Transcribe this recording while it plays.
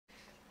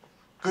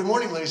Good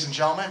morning, ladies and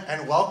gentlemen,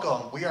 and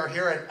welcome. We are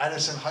here at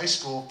Edison High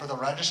School for the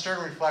Register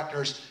and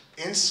Reflectors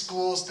in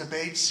Schools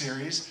debate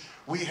series.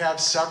 We have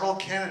several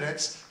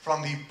candidates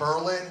from the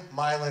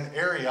Berlin-Milan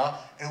area,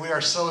 and we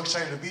are so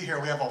excited to be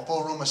here. We have a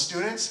full room of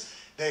students.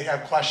 They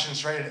have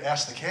questions ready to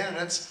ask the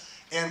candidates.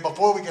 And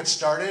before we get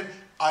started,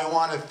 I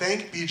want to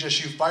thank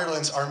BGSU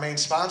Firelands, our main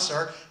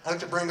sponsor. I'd like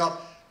to bring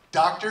up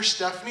Dr.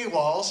 Stephanie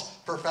Walls,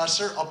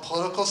 Professor of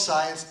Political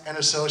Science and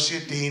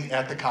Associate Dean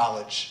at the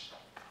college.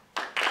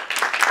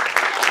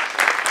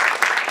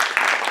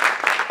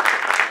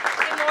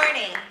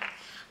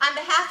 On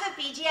behalf of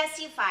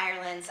BGSU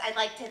Firelands, I'd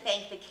like to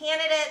thank the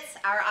candidates,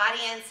 our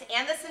audience,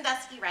 and the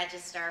Sandusky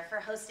Register for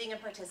hosting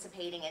and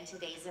participating in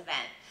today's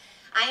event.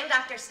 I am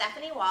Dr.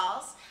 Stephanie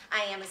Walls.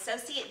 I am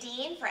Associate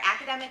Dean for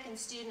Academic and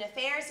Student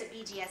Affairs at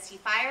BGSU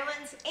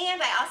Firelands,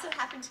 and I also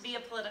happen to be a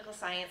political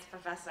science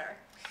professor.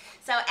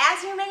 So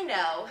as you may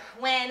know,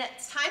 when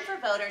it's time for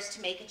voters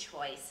to make a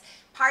choice,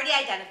 party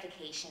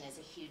identification is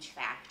a huge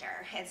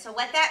factor. And so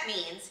what that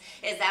means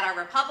is that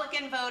our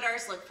Republican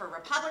voters look for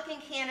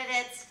Republican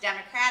candidates,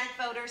 Democratic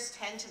voters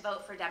tend to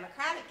vote for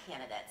Democratic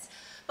candidates.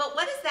 But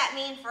what does that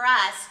mean for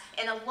us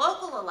in a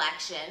local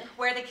election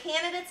where the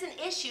candidates and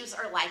issues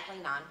are likely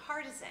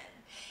nonpartisan?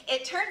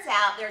 It turns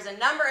out there's a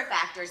number of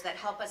factors that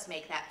help us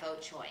make that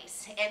vote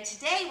choice. And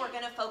today we're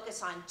going to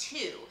focus on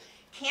two: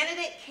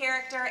 candidate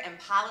character and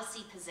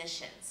policy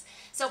positions.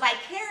 So by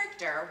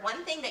character,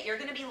 one thing that you're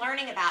going to be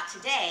learning about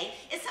today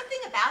is something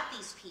about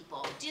these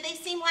people. Do they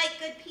seem like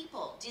good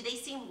people? Do they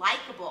seem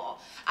likable?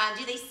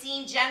 Do they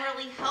seem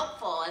generally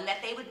helpful and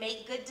that they would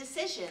make good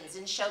decisions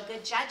and show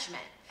good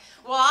judgment?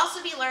 We'll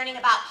also be learning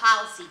about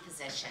policy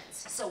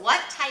positions. So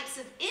what types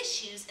of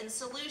issues and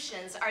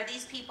solutions are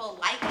these people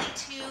likely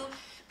to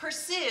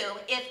pursue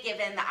if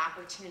given the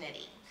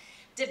opportunity?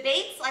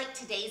 Debates like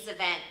today's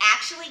event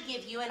actually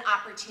give you an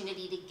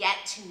opportunity to get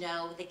to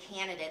know the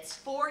candidates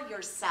for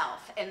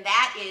yourself, and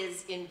that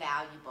is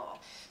invaluable.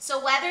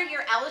 So whether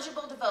you're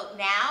eligible to vote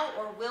now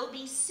or will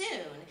be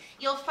soon,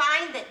 you'll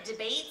find that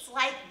debates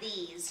like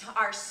these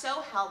are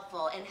so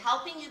helpful in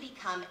helping you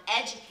become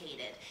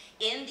educated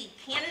in the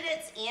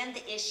candidates and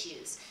the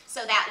issues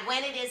so that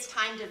when it is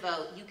time to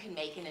vote, you can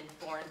make an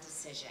informed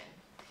decision.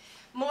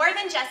 More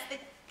than just the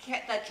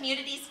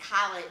community's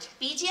college,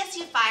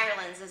 BGSU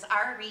Firelands is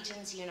our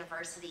region's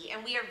university,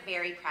 and we are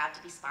very proud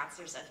to be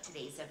sponsors of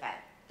today's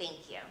event.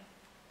 Thank you.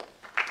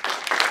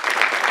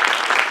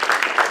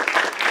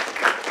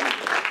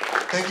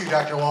 Thank you,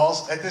 Dr.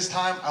 Walls. At this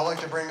time, I'd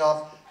like to bring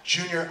up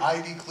Junior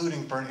Ivy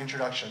Cluting for an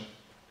introduction.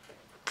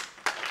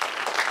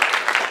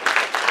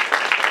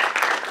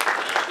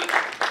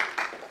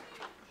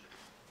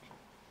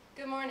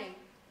 Good morning.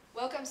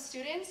 Welcome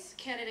students,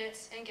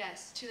 candidates, and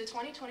guests to the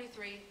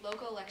 2023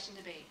 local election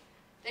debate.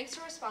 Thanks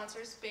to our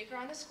sponsors, Baker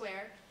on the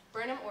Square,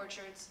 Burnham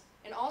Orchards,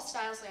 and All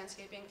Styles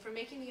Landscaping for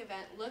making the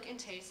event look and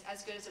taste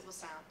as good as it will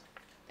sound.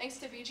 Thanks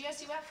to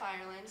BGSU at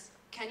Firelands,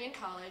 Kenyon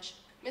College,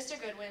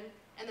 Mr. Goodwin,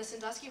 and the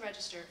Sandusky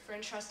Register for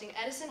entrusting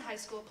Edison High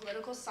School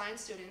political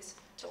science students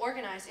to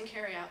organize and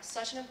carry out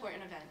such an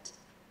important event.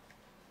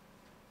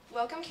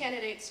 Welcome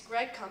candidates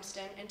Greg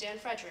Cumston and Dan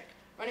Frederick,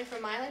 running for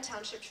Milan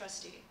Township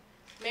trustee.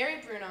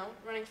 Mary Bruno,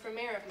 running for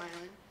mayor of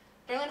Milan,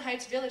 Berlin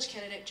Heights Village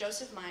candidate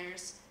Joseph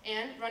Myers,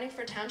 and running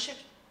for township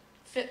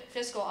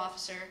fiscal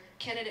officer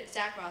candidate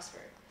Zach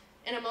Rospert.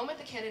 In a moment,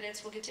 the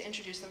candidates will get to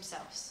introduce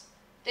themselves.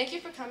 Thank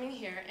you for coming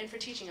here and for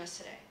teaching us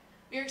today.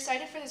 We are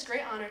excited for this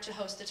great honor to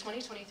host the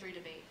 2023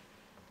 debate.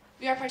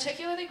 We are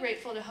particularly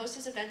grateful to host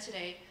this event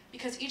today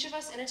because each of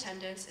us in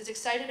attendance is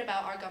excited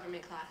about our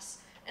government class,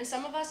 and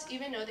some of us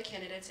even know the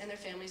candidates and their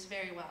families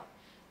very well.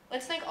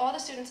 Let's thank all the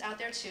students out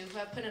there too who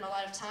have put in a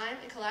lot of time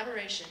and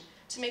collaboration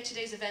to make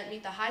today's event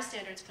meet the high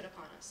standards put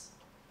upon us.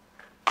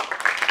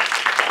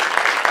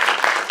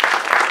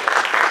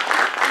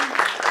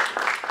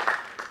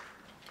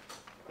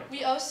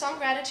 We owe some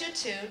gratitude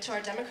too to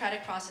our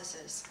democratic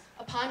processes,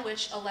 upon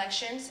which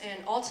elections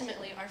and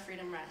ultimately our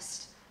freedom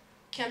rest.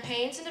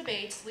 Campaigns and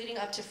debates leading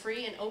up to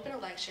free and open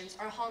elections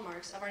are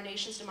hallmarks of our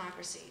nation's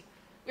democracy.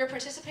 We are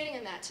participating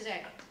in that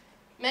today.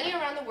 Many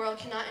around the world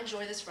cannot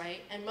enjoy this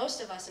right, and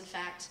most of us, in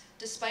fact,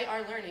 despite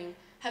our learning,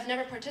 have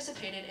never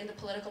participated in the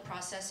political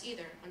process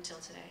either until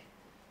today.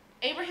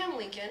 Abraham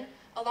Lincoln,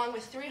 along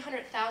with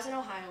 300,000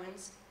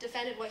 Ohioans,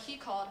 defended what he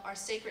called our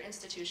sacred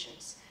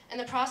institutions and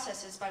the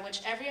processes by which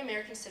every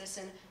American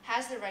citizen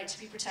has the right to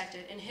be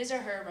protected in his or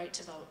her right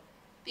to vote.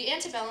 The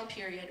antebellum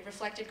period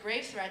reflected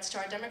grave threats to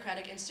our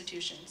democratic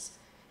institutions.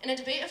 In a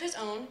debate of his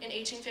own in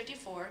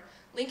 1854,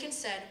 Lincoln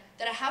said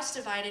that a house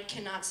divided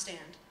cannot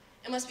stand.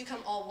 It must become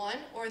all one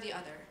or the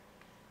other.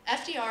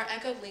 FDR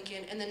echoed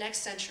Lincoln in the next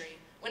century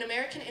when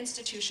American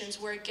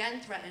institutions were again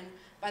threatened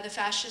by the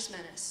fascist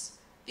menace.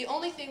 The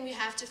only thing we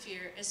have to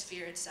fear is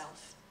fear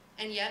itself,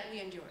 and yet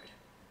we endured.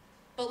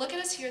 But look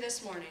at us here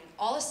this morning,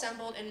 all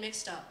assembled and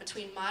mixed up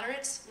between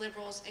moderates,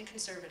 liberals, and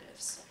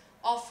conservatives,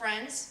 all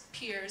friends,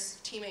 peers,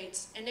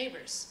 teammates, and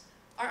neighbors.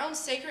 Our own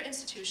sacred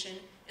institution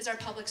is our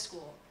public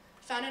school,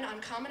 founded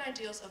on common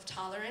ideals of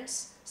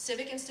tolerance,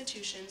 civic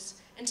institutions,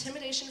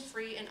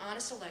 intimidation-free and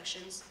honest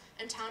elections,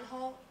 and town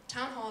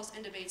halls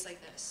and debates like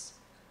this.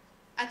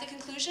 At the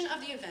conclusion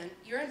of the event,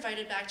 you're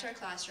invited back to our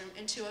classroom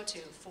in 202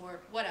 for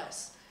what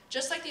else?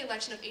 Just like the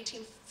election of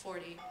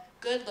 1840,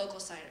 good local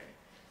cider.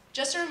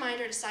 Just a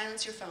reminder to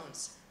silence your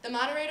phones. The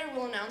moderator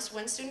will announce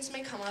when students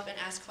may come up and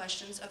ask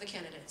questions of the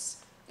candidates.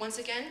 Once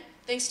again,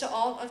 thanks to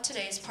all of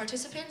today's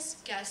participants,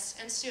 guests,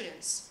 and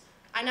students.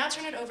 I now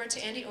turn it over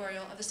to Andy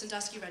Oriole of the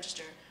Sandusky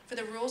Register for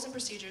the rules and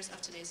procedures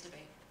of today's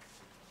debate.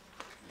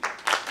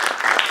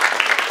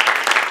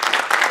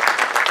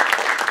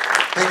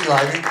 Thank you,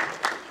 Ivy.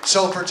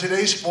 So for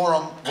today's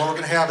forum, what we're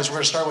going to have is we're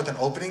going to start with an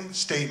opening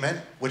statement,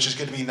 which is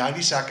going to be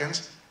 90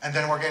 seconds, and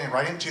then we're getting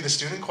right into the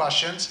student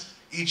questions.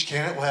 Each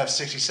candidate will have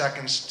 60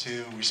 seconds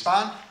to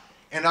respond,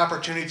 and an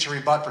opportunity to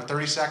rebut for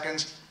 30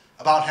 seconds.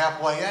 About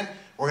halfway in,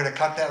 we're going to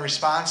cut that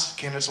response.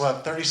 Candidates will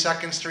have 30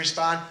 seconds to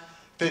respond,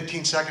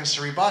 15 seconds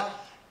to rebut,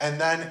 and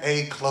then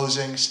a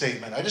closing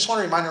statement. I just want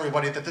to remind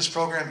everybody that this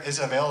program is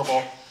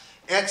available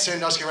at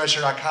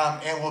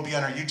sanduskyregister.com and will be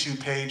on our YouTube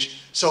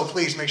page, so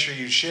please make sure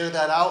you share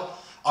that out.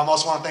 I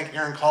also want to thank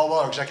Aaron Caldwell,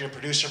 our executive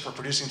producer, for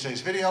producing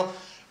today's video.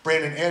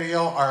 Brandon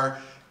Adio, our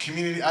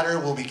community editor,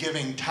 will be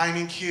giving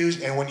timing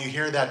cues, and when you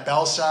hear that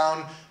bell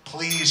sound,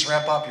 please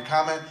wrap up your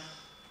comment.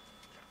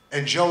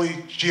 And Joey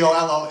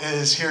Gioello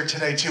is here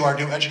today too, our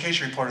new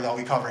education reporter that I'll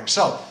be covering.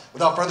 So,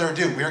 without further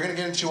ado, we are going to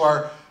get into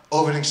our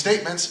opening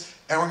statements,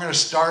 and we're going to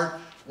start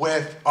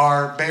with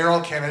our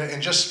mayoral candidate.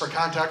 And just for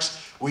context,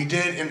 we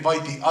did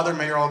invite the other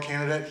mayoral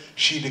candidate.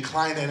 She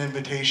declined that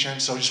invitation,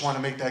 so I just want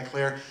to make that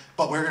clear.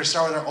 But we're going to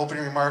start with our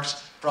opening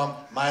remarks from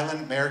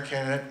Milan Mayor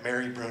candidate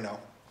Mary Bruno.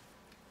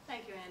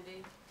 Thank you,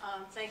 Andy.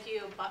 Thank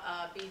you,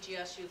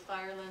 BGSU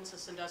Firelands, the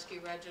Sandusky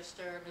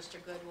Register, Mr.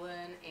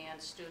 Goodwin,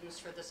 and students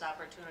for this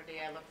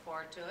opportunity. I look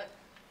forward to it.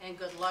 And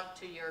good luck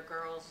to your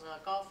girls'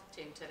 golf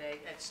team today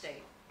at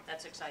state.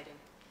 That's exciting.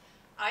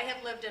 I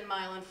have lived in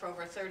Milan for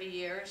over 30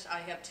 years. I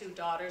have two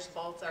daughters.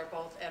 Both are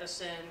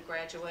Edison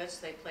graduates.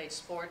 They played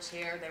sports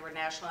here. They were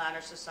National Honor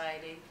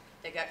Society.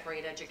 They got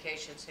great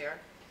educations here.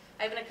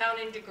 I have an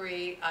accounting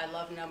degree. I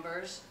love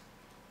numbers.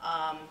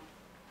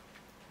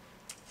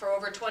 For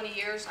over 20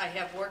 years, I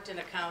have worked in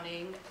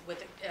accounting.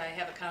 I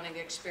have accounting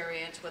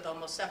experience with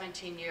almost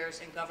 17 years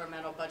in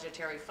governmental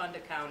budgetary fund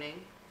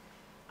accounting.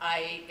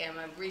 I am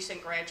a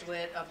recent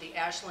graduate of the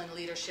Ashland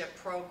Leadership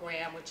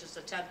Program, which is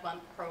a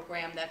 10-month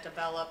program that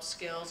develops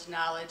skills,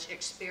 knowledge,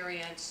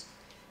 experience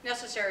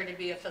necessary to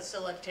be a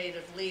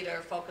facilitative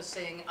leader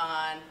focusing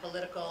on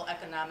political,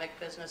 economic,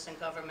 business, and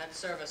government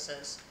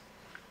services.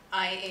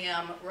 I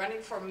am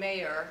running for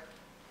mayor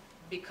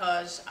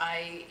because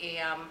I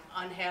am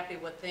unhappy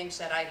with things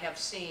that I have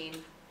seen,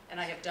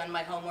 and I have done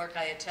my homework.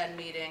 I attend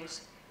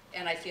meetings,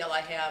 and I feel I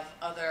have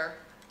other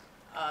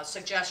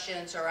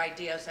suggestions or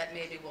ideas that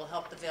maybe will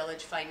help the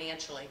village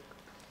financially.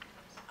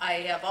 I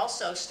have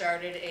also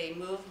started a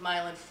Move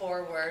Milan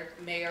Forward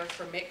Mary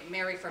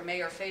for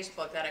Mayor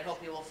Facebook that I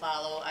hope you will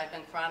follow. I've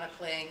been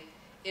chronicling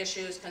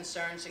issues,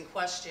 concerns, and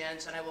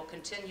questions, and I will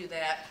continue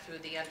that through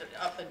the end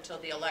up until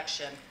the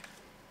election.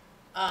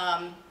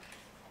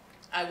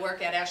 I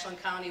work at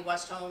Ashland County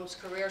West Holmes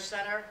Career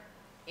Center,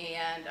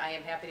 and I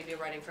am happy to be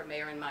running for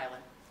mayor in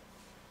Milan.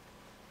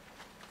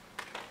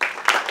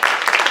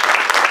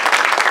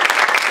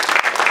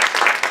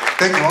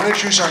 Thank you. I want to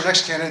introduce our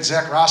next candidate,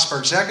 Zach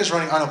Rospert. Zach is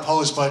running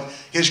unopposed, but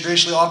he has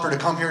graciously offered to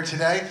come here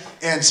today.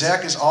 And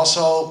Zach is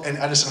also an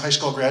Edison High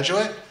School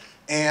graduate,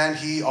 and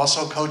he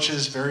also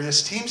coaches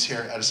various teams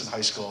here at Edison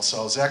High School.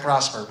 So Zach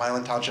Rospert,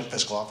 Milan Township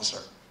fiscal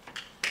officer.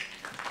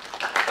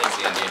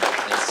 Thanks, Andy.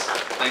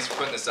 Thanks for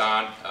putting this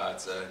on.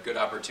 It's a good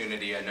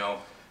opportunity. I know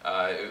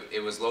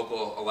it was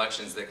local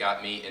elections that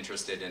got me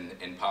interested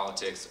in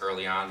politics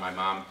early on. My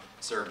mom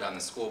served on the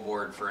school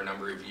board for a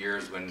number of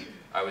years when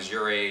I was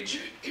your age,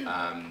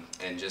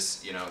 and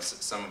just, you know,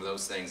 some of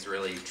those things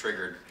really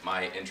triggered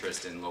my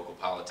interest in local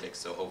politics.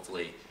 So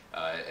hopefully,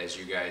 as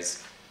you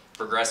guys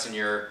progress in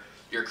your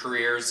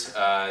careers,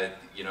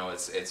 you know,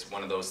 it's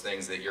one of those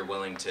things that you're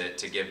willing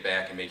to give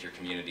back and make your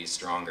community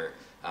stronger.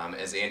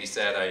 As Andy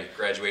said, I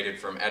graduated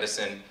from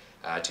Edison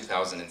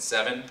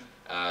 2007.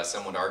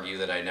 Some would argue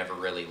that I never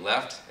really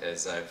left,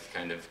 as I've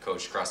kind of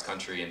coached cross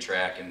country and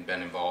track and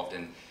been involved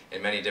in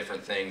many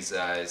different things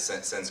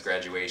since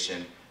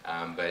graduation.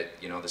 But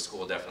you know, the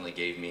school definitely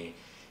gave me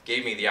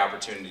the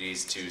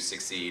opportunities to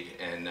succeed,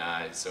 and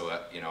so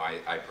you know,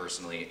 I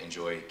personally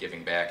enjoy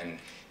giving back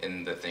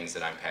in the things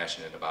that I'm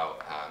passionate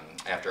about.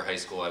 After high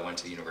school, I went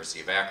to the University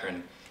of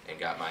Akron and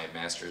got my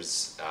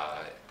master's,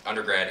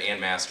 undergrad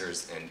and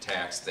master's in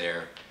tax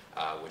there,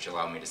 which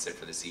allowed me to sit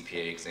for the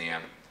CPA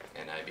exam,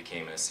 and I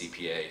became a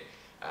CPA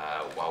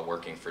while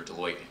working for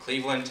Deloitte in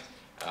Cleveland.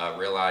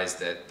 Realized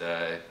that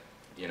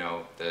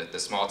the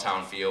small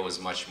town feel was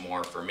much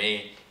more for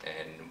me,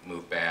 and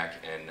moved back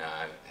and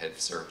have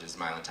served as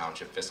Milan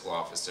Township fiscal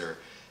officer.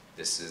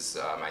 This is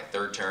my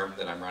third term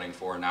that I'm running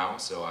for now,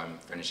 so I'm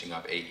finishing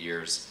up 8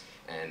 years,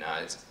 And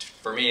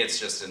for me, it's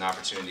just an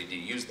opportunity to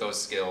use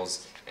those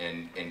skills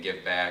and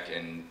give back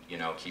and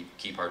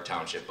keep our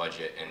township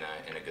budget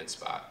in a good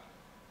spot.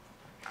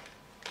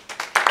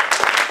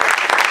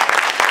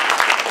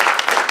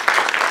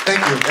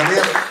 Thank you. And we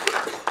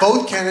have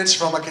both candidates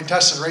from a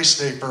contested race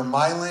today for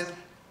Milan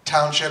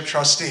Township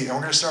trustee. And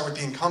we're going to start with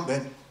the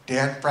incumbent,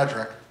 Dan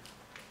Frederick.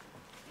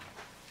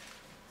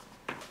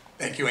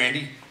 Thank you,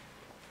 Andy.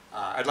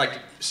 I'd like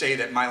to say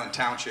that Milan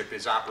Township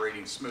is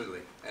operating smoothly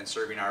and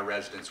serving our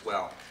residents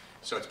well.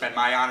 So it's been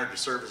my honor to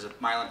serve as a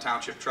Milan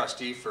Township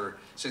trustee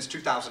since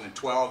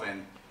 2012,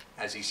 and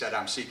as he said,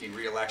 I'm seeking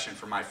re-election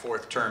for my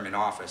 4th term in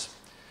office.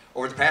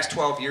 Over the past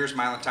 12 years,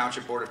 Milan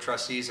Township Board of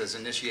Trustees has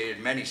initiated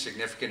many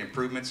significant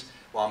improvements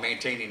while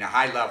maintaining a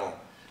high level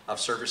of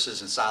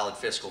services and solid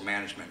fiscal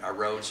management. Our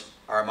roads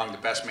are among the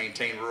best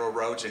maintained rural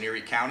roads in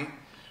Erie County.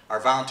 Our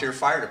volunteer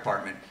fire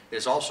department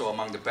is also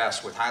among the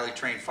best, with highly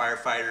trained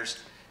firefighters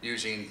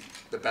using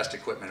the best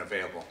equipment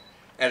available.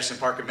 Edison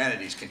Park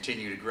amenities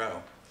continue to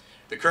grow.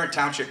 The current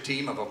township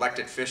team of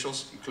elected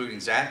officials, including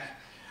Zach,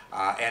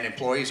 and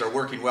employees are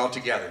working well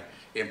together.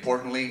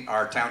 Importantly,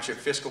 our township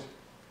fiscal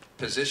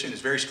position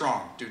is very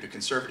strong due to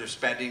conservative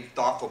spending,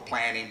 thoughtful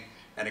planning,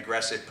 and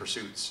aggressive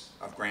pursuits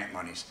of grant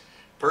monies.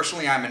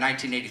 Personally, I'm a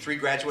 1983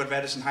 graduate of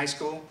Edison High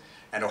School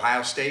and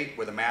Ohio State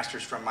with a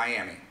master's from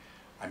Miami.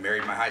 I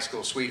married my high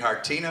school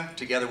sweetheart, Tina.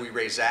 Together we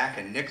raised Zach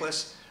and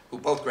Nicholas, who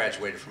both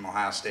graduated from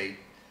Ohio State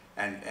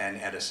and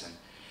Edison.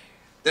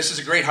 This is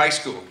a great high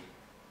school,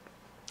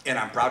 and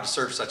I'm proud to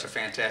serve such a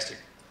fantastic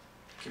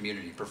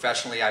community.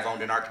 Professionally, I've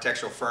owned an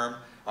architectural firm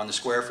on the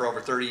square for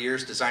over 30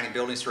 years, designing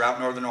buildings throughout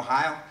Northern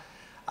Ohio.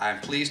 I'm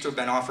pleased to have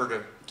been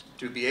offered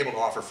to be able to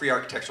offer free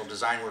architectural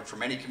design work for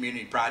many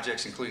community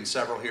projects, including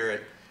several here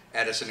at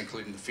Edison,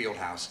 including the Field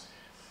House.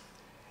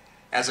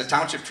 As a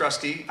township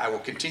trustee, I will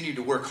continue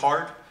to work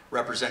hard,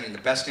 representing the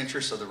best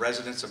interests of the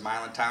residents of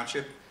Milan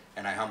Township,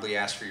 and I humbly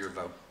ask for your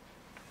vote.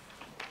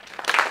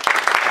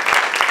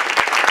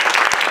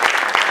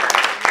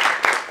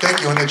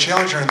 Thank you. And the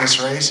challenger in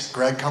this race,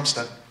 Greg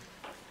Cumston.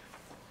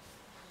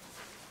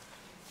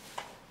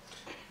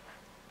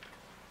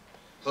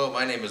 Hello,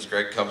 my name is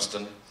Greg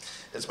Cumston.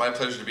 It's my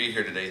pleasure to be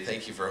here today.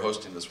 Thank you for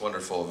hosting this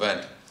wonderful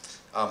event.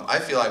 I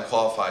feel I'm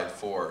qualified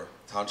for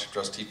township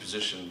trustee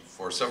position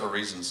for several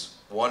reasons.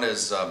 One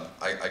is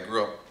I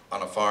grew up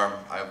on a farm.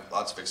 I have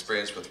lots of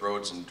experience with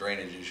roads and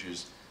drainage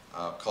issues,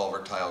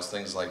 culvert tiles,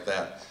 things like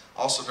that.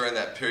 Also during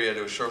that period,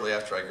 it was shortly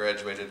after I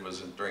graduated,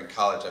 during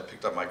college, I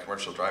picked up my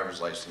commercial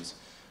driver's license,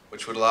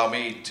 which would allow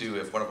me to,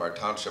 if one of our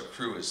township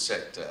crew is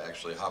sick, to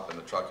actually hop in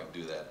the truck and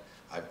do that.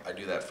 I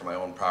do that for my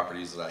own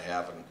properties that I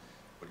have and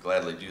would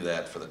gladly do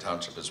that for the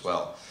township as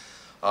well.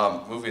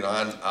 Moving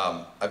on,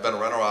 I've been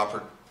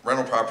a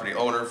rental property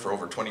owner for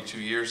over 22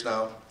 years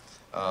now.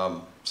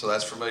 So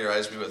that's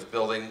familiarized me with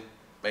building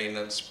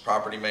maintenance,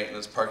 property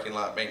maintenance, parking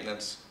lot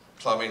maintenance,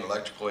 plumbing,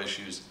 electrical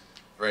issues.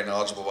 Very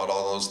knowledgeable about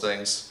all those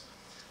things.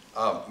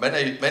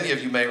 Many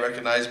of you may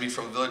recognize me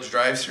from Village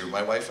Drive-Thru.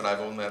 My wife and I have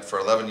owned that for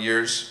 11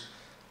 years.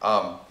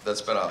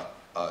 That's been an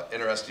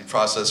interesting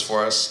process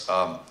for us.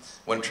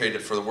 When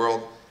traded for the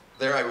world.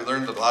 There I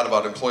learned a lot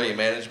about employee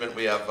management.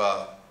 We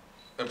have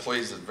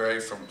employees that vary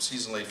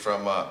seasonally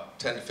from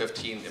 10 to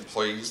 15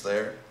 employees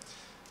there.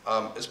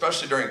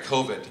 Especially during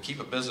COVID, to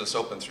keep a business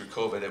open through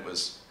COVID, it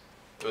was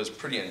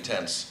pretty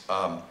intense.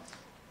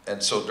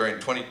 And so during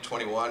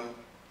 2021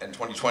 and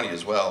 2020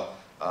 as well,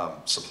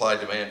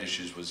 supply-demand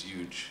issues was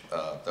huge.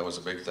 That was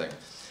a big thing.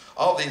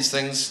 All of these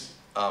things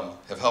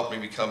have helped me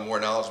become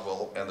more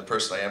knowledgeable and the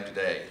person I am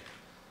today.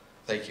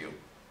 Thank you.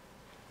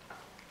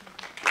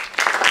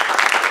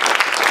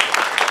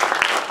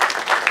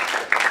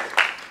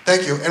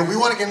 Thank you. And we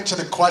want to get into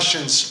the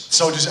questions.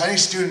 So does any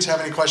students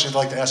have any questions they'd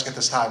like to ask at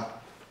this time?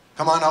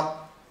 Come on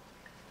up.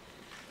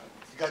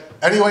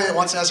 Anybody that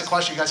wants to ask a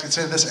question, you guys can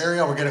sit in this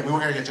area. We're going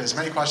to get to as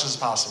many questions as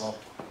possible.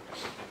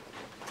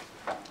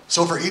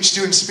 So for each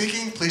student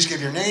speaking, please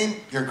give your name,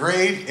 your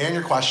grade, and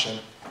your question.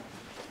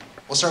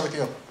 We'll start with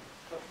you.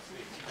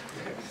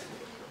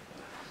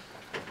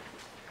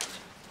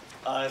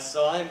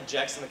 So I'm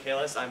Jackson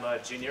Michaelis. I'm a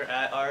junior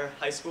at our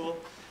high school.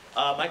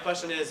 My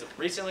question is,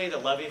 recently the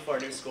levy for our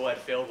new school had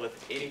failed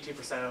with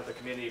 82% of the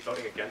community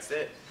voting against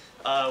it.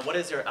 What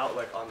is your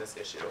outlook on this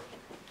issue?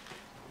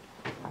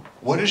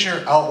 What is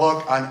your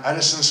outlook on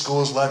Edison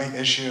School's levy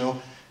issue?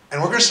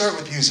 And we're going to start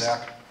with you,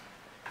 Zach.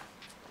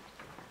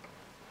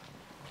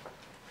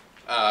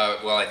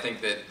 Well, I think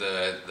that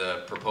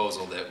the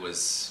proposal that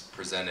was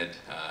presented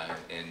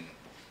in,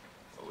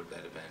 what would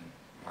that have been,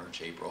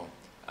 March, April,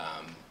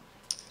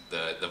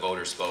 the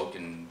voters spoke,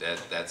 and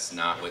that's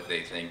not what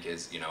they think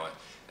is,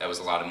 that was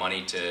a lot of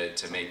money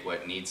to make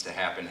what needs to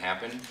happen.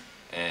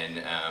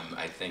 And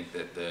I think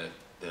that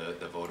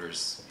the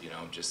voters,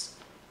 just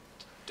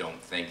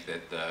don't think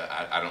that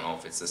I don't know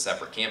if it's the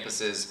separate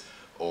campuses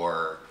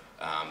or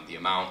the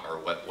amount or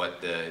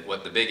what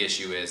the big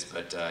issue is,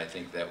 but I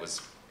think that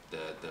was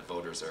the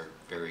voters are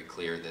very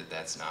clear that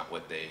that's not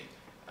what they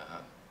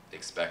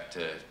expect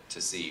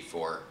to see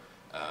for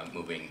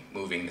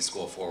moving the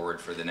school forward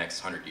for the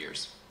next 100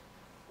 years.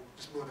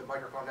 Just move the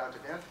microphone down to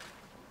Dan.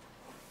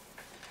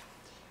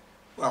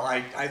 Well,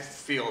 I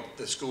feel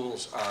the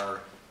schools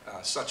are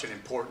such an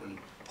important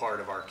part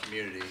of our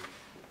community.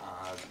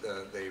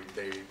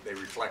 They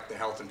reflect the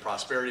health and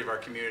prosperity of our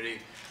community.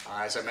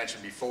 As I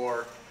mentioned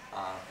before,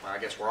 I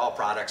guess we're all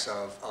products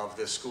of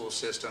this school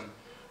system.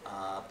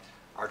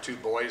 Our two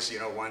boys, you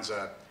know, one's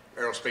a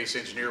aerospace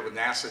engineer with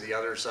NASA, the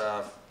other's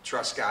a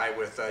trust guy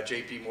with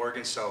JP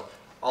Morgan, so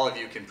all of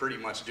you can pretty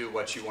much do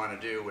what you want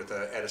to do with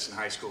the Edison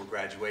High School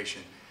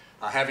graduation.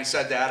 Having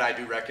said that, I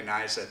do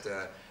recognize that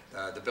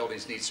the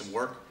buildings need some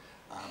work,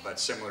 but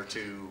similar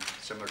to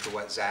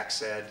what Zach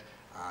said,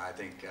 I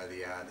think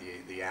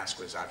the ask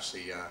was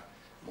obviously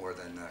more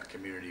than the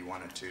community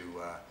wanted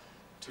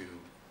to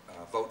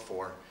vote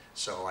for.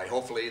 So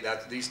hopefully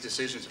that these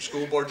decisions are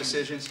school board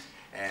decisions,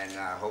 and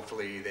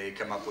hopefully they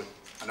come up with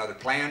another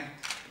plan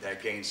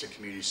that gains the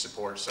community's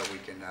support so we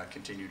can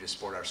continue to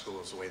support our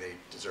schools the way they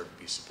deserve to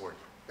be supported.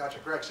 Gotcha.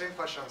 Greg, same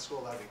question on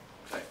school levy.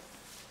 Okay.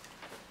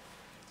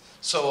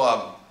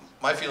 So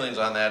my feelings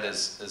on that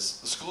is the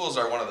schools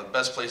are one of the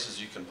best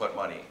places you can put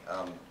money.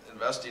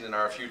 Investing in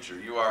our future,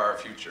 you are our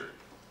future.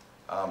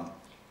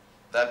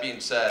 That being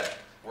said,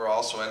 we're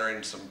also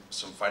entering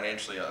some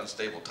financially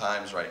unstable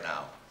times right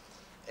now.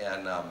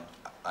 And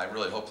I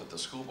really hope that the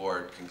school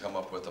board can come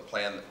up with a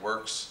plan that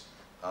works.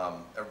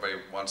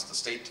 Everybody wants the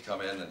state to come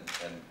in and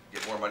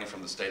get more money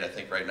from the state. I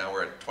think right now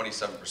we're at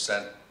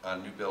 27%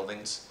 on new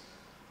buildings.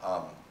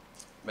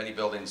 Many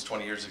buildings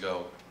 20 years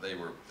ago, they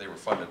were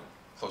funded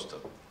close to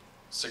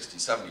 60,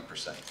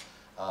 70%.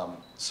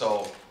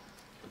 So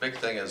the big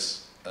thing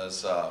is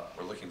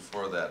we're looking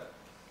for the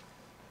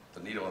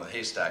needle in the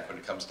haystack when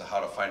it comes to how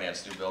to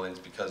finance new buildings,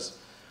 because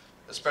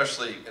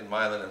especially in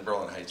Milan and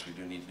Berlin Heights, we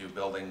do need new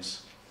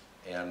buildings,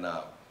 and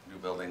new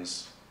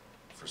buildings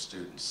for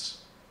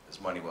students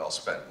is money well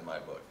spent in my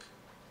book.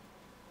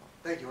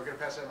 Thank you. We're going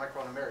to pass that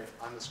microphone to Mary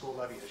on the school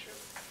levy issue.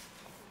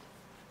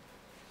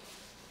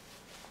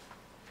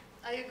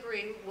 I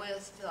agree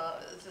with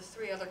the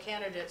three other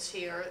candidates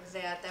here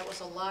that that was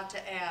a lot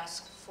to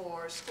ask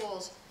for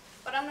schools,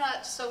 but I'm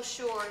not so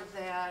sure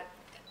that,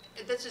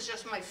 this is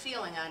just my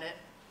feeling on it.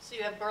 So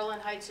you have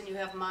Berlin Heights and you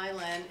have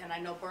Milan, and I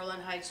know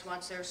Berlin Heights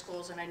wants their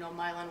schools and I know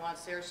Milan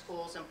wants their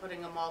schools, and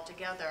putting them all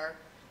together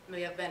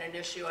may have been an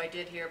issue. I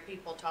did hear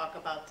people talk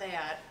about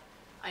that.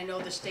 I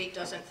know the state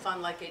doesn't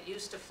fund like it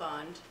used to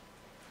fund.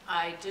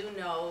 I do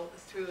know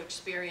through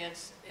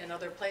experience in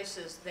other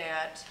places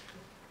that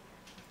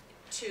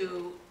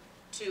to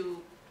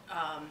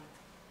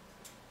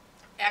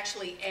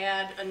actually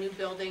add a new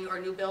building or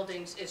new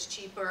buildings is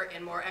cheaper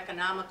and more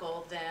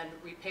economical than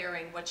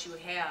repairing what you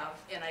have,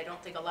 and I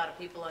don't think a lot of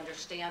people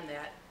understand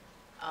that.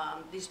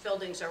 These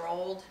buildings are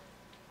old.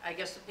 I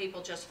guess the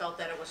people just felt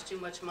that it was too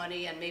much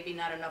money and maybe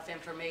not enough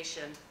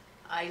information.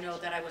 I know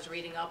that I was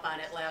reading up on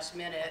it last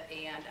minute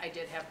and I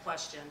did have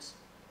questions,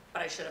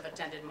 but I should have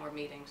attended more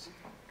meetings.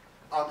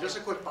 Just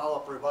a quick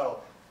follow-up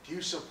rebuttal. Do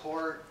you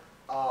support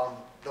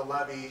the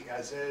levy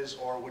as is,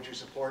 or would you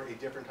support a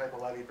different type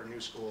of levy for new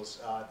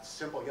schools?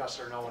 Simple yes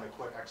or no and a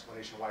quick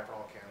explanation why for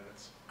all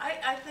candidates.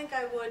 I think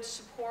I would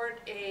support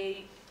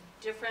a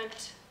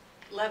different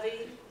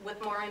levy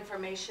with more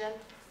information.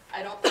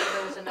 I don't think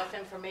there was enough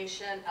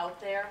information out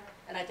there,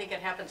 and I think it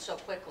happened so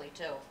quickly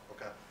too.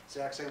 Okay.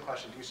 Zach, same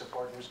question. Do you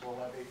support new school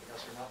levy,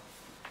 yes or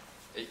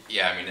no?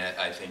 Yeah, I mean,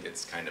 I think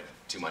it's kind of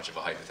too much of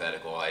a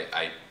hypothetical.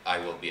 I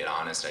will be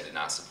honest, I did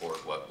not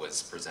support what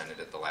was presented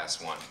at the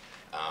last one.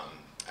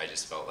 I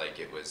just felt like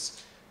it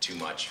was too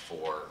much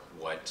for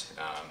what,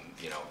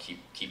 you know,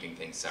 keeping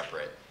things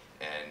separate,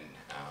 and,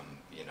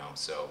 you know,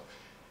 so,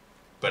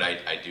 but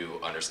I do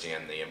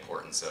understand the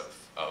importance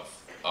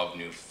of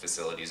new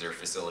facilities, or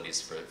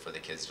facilities for the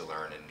kids to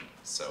learn, and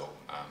so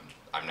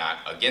I'm not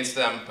against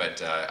them,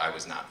 but I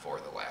was not for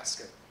the last.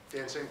 Okay.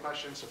 Dan, same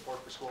question,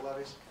 support for school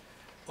levies?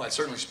 Well, I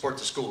certainly support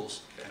the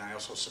schools, and I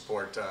also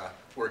support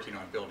working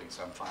on buildings.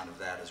 I'm fond of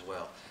that as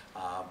well.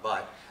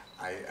 But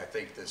I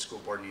think the school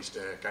board needs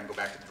to kind of go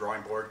back to the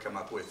drawing board, come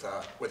up with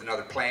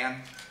another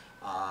plan,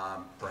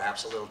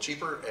 perhaps a little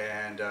cheaper,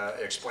 and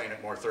explain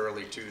it more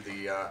thoroughly to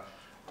the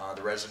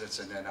residents,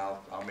 and then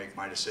I'll make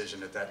my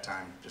decision at that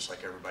time, just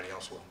like everybody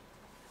else will.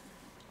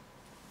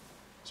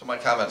 So my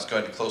comments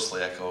going to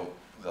closely echo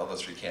the other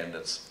three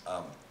candidates.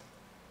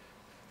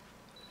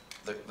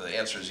 The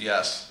answer is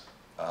yes.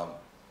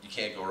 You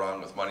can't go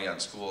wrong with money on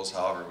schools.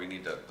 However, we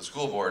need the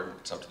school board,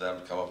 it's up to them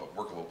to come up with a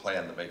workable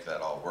plan to make that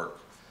all work.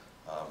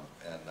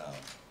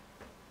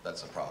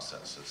 That's a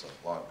process. It's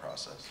a long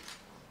process.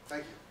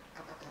 Thank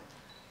you.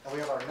 And we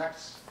have our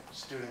next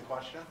student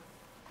question.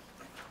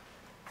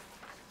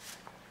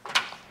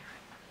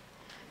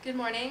 Good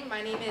morning.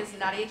 My name is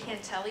Nadia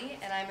Cantelli,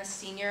 and I'm a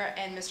senior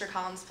in Mr.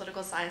 Collins'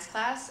 political science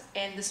class.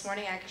 And this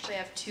morning I actually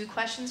have 2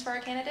 questions for our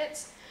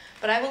candidates.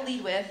 But I will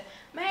lead with,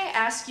 may I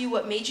ask you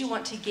what made you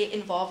want to get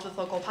involved with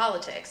local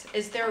politics?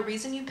 Is there a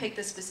reason you picked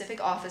the specific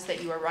office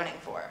that you are running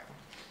for?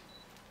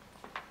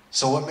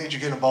 So what made you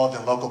get involved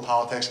in local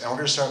politics? And we're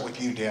going to start with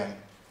you, Dan.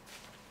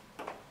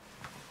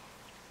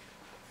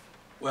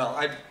 Well,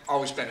 I've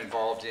always been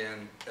involved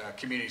in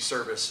community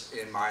service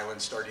in Milan,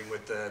 starting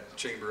with the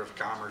Chamber of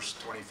Commerce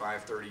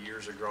 25, 30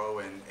 years ago,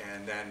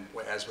 and then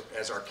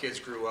as our kids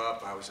grew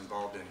up, I was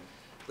involved in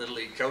Little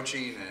League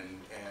coaching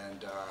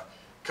and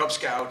Cub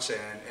Scouts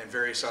and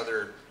various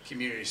other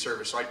community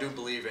service. So I do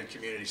believe in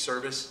community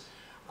service.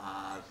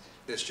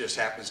 This just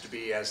happens to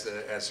be, as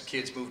the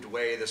kids moved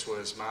away, this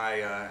was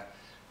my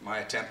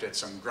attempt at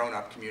some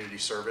grown-up community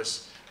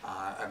service.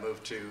 I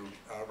moved to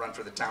run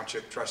for the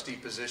township trustee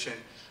position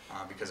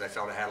because I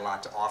felt I had a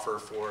lot to offer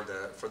for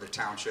the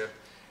township,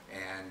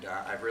 and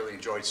I've really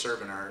enjoyed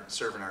serving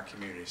our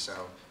community. So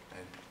I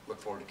look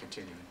forward to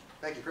continuing.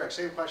 Thank you, Greg.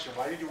 Same question.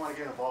 Why did you want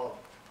to get involved?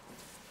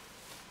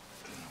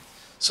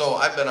 So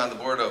I've been on the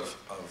board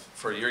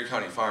for Erie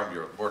County Farm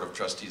Bureau, Board of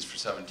Trustees for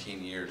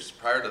 17 years.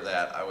 Prior to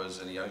that, I was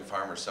in a young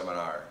farmer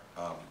seminar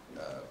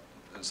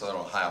in Southern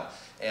Ohio,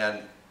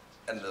 and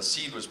the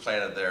seed was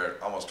planted there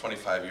almost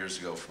 25 years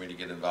ago for me to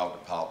get involved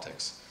in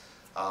politics.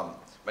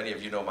 Many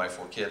of you know my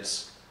 4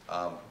 kids.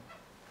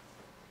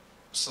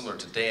 Similar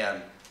to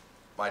Dan,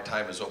 my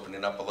time is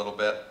opening up a little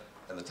bit,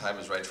 and the time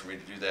is right for me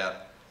to do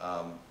that,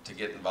 to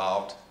get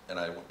involved, and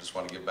I just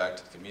want to give back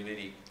to the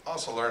community.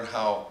 Also learn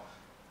how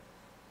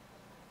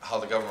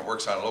the government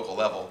works on a local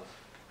level,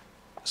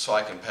 so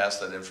I can pass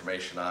that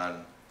information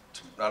on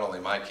to not only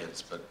my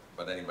kids,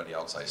 but anybody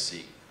else I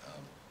see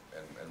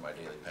in my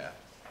daily path.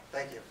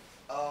 Thank you.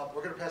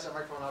 We're going to pass that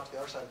microphone out to the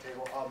other side of the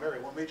table.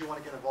 Mary, what made you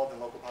want to get involved in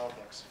local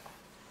politics?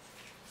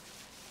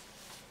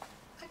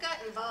 I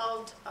got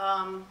involved,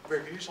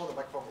 Mary, can you just hold the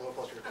microphone a little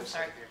closer to your face? I'm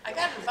sorry. I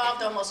got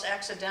involved almost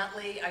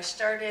accidentally. I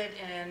started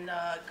in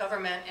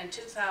government in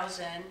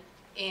 2000,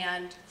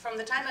 and from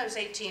the time I was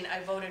 18,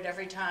 I voted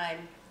every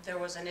time there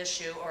was an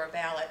issue or a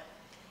ballot.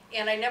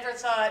 And I never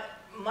thought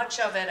much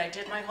of it. I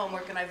did my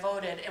homework and I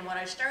voted. And when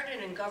I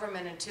started in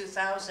government in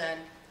 2000,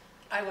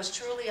 I was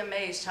truly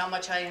amazed how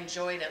much I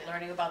enjoyed it,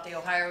 learning about the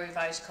Ohio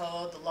Revised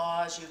Code, the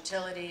laws,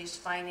 utilities,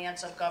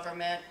 finance of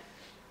government,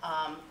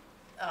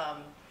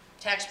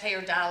 taxpayer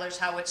dollars,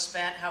 how it's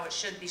spent, how it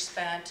should be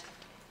spent.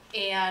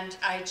 And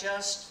I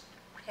just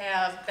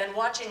have been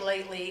watching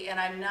lately, and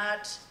I'm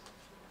not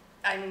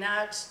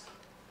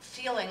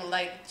feeling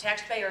like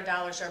taxpayer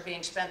dollars are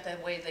being spent the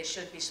way they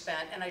should be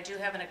spent. And I do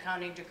have an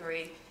accounting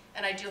degree,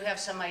 and I do have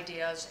some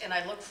ideas, and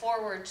I look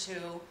forward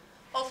to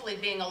hopefully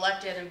being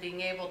elected and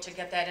being able to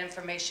get that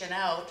information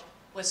out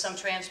with some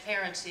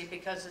transparency,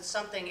 because it's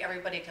something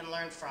everybody can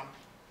learn from.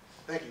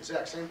 Thank you.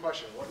 Zach, same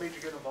question. What made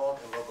you get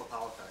involved in local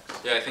politics?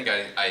 Yeah, I think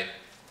I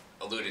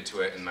alluded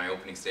to it in my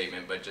opening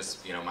statement, but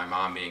just, you know, my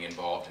mom being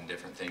involved in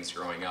different things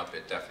growing up,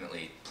 it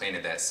definitely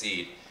planted that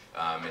seed.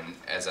 And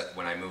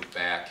when I moved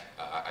back,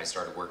 I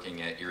started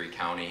working at Erie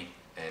County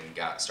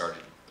and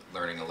started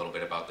learning a little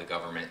bit about the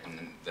government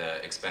and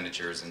the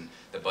expenditures and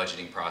the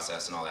budgeting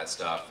process and all that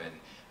stuff.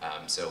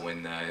 And so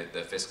when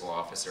the fiscal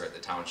officer at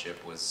the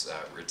township was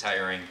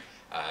retiring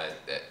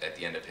at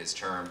the end of his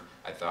term,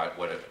 I thought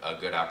what a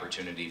good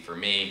opportunity for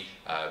me,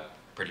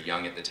 pretty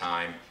young at the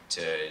time,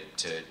 to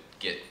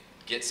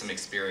get some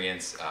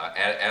experience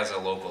as a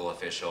local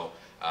official,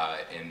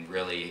 and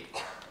really,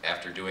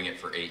 after doing it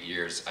for 8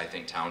 years, I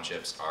think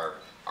townships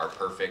are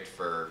perfect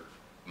for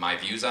my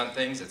views on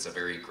things. It's a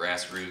very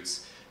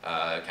grassroots,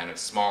 kind of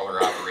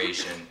smaller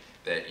operation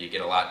that you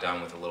get a lot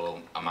done with a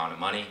little amount of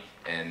money,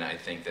 and I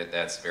think that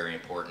that's very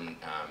important.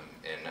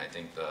 And I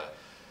think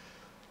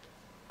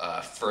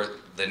for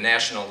the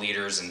national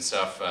leaders and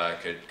stuff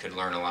could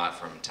learn a lot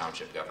from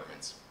township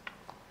governments.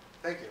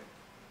 Thank you.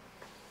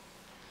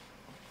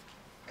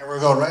 And we're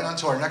going right on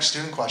to our next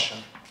student question.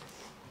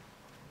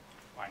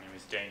 My name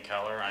is Dane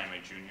Keller. I'm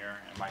a junior,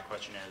 and my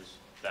question is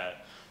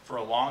that for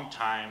a long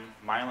time,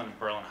 Milan and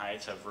Berlin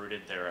Heights have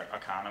rooted their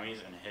economies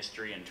in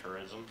history and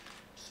tourism,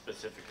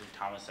 specifically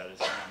Thomas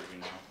Edison, as we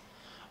know.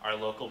 Our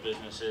local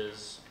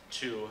businesses,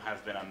 too,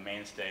 have been a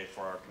mainstay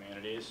for our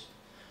communities,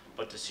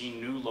 but to see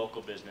new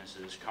local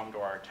businesses come to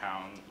our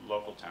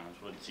local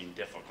towns would seem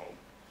difficult,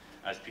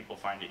 as people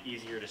find it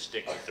easier to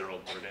stick with their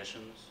old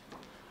traditions.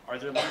 Are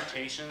there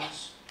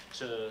limitations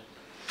to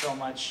so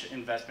much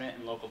investment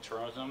in local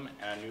tourism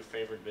and a new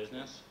favored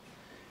business?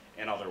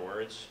 In other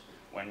words,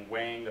 when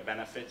weighing the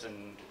benefits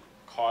and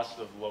costs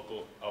of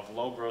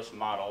low growth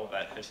model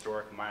that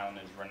historic Milan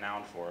is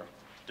renowned for,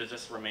 does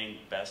this remain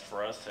best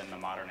for us in the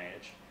modern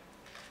age?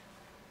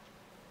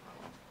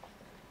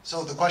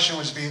 So the question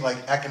was like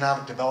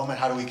economic development.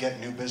 How do we get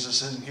new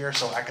businesses in here?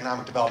 So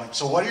economic development.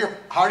 So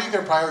how are you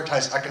going to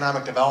prioritize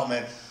economic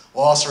development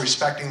while also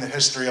respecting the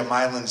history of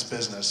Milan's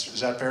business?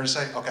 Is that fair to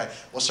say? Okay,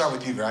 we'll start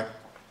with you, Greg.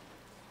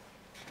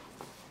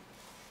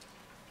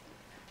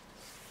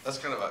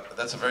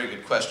 That's a very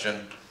good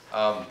question.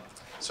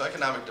 So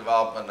economic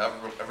development,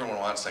 everyone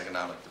wants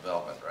economic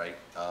development, right?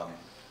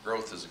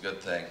 Growth is a good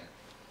thing.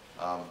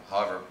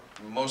 However,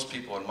 most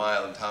people in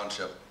Milan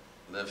Township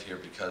live here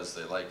because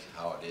they like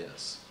how it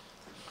is.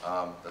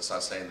 That's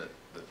not saying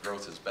that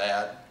growth is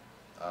bad,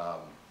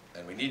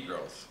 and we need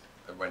growth.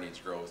 Everybody needs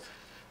growth.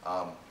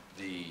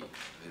 The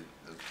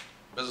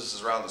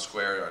businesses around the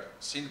square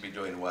seem to be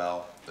doing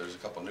well. There's a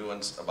couple new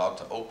ones about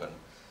to open.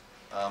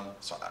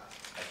 So I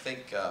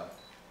think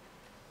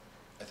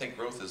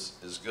growth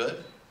is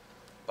good,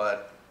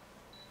 but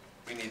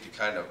we need to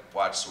kind of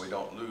watch so we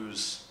don't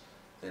lose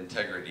the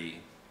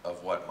integrity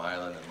of what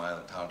Milan and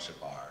Milan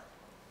Township are.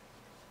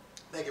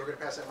 Thank you. We're going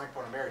to pass that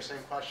microphone to Mary. Same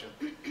question.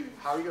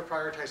 How are you going to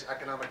prioritize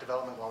economic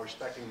development while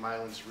respecting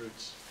Milan's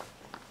roots?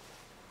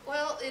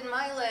 Well, in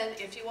Milan,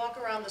 if you walk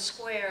around the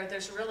square,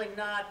 there's really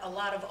not a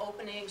lot of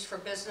openings for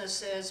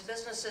businesses.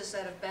 Businesses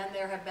that have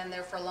been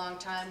there for a long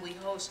time. We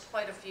host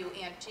quite a few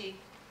antique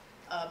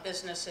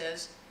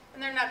businesses,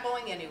 and they're not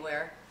going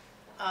anywhere.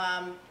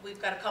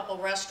 We've got a couple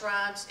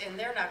restaurants, and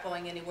they're not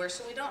going anywhere,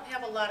 so we don't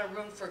have a lot of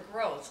room for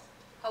growth.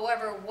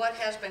 However, what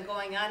has been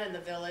going on in the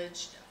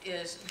village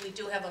is we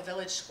do have a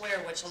village square,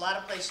 which a lot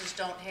of places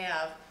don't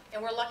have,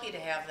 and we're lucky to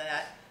have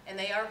that. And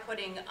they are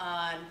putting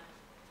on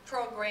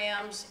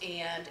programs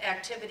and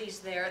activities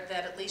there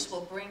that at least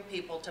will bring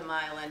people to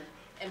Milan,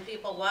 and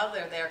people while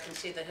they're there can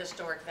see the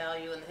historic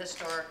value and the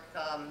historic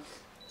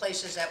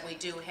places that we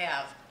do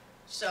have.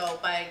 So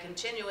by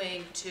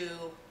continuing to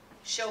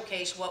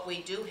showcase what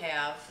we do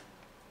have,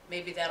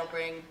 maybe that'll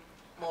bring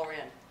more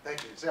in.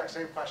 Thank you. Zach,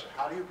 same question.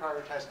 How do you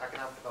prioritize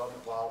economic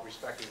development while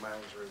respecting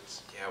Milan's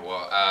roots? Yeah,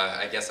 well,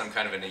 I guess I'm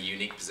kind of in a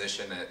unique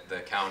position at the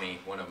county.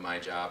 One of my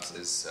jobs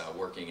is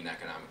working in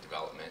economic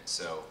development.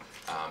 So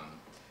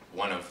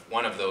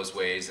one of those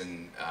ways,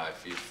 and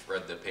if you've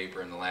read the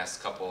paper in the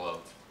last couple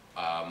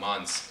of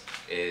months,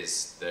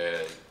 is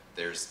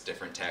there's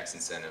different tax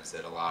incentives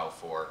that allow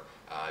for,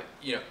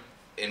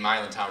 in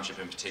Milan Township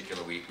in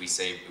particular, we've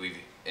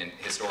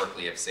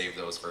historically have saved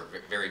those for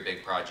very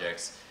big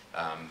projects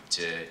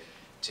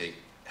to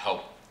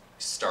help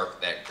start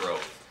that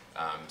growth.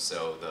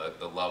 So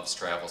the Loves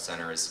Travel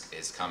Center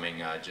is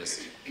coming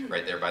just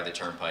right there by the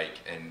turnpike,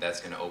 and that's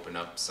going to open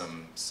up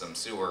some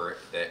sewer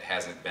that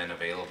hasn't been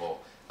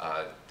available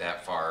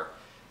that far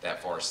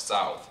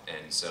south,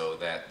 and so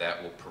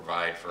that will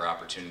provide for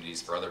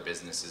opportunities for other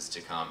businesses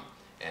to come.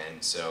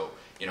 And so,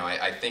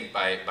 I think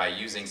by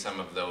using some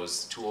of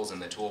those tools in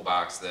the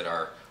toolbox that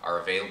are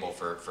available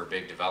for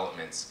big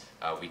developments,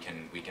 we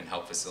can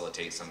help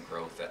facilitate some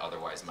growth that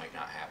otherwise might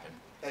not happen.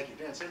 Thank you.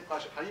 Dan, same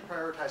question. How do you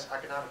prioritize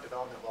economic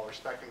development while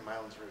respecting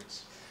Milan's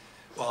roots?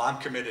 Well, I'm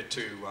committed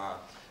to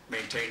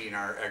maintaining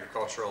our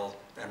agricultural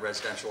and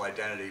residential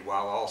identity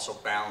while also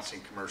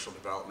balancing commercial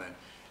development.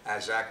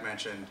 As Zach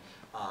mentioned,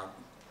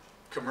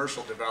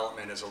 commercial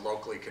development is a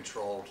locally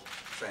controlled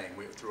thing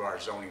through our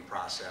zoning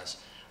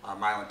process.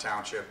 Milan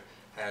Township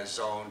has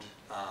zoned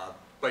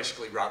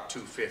basically Route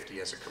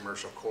 250 as a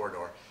commercial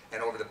corridor,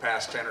 and over the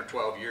past 10 or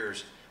 12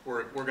 years,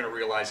 we're going to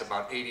realize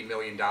about $80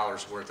 million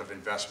worth of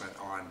investment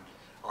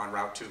on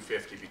Route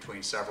 250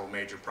 between several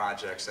major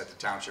projects that the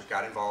township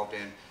got involved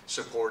in,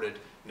 supported,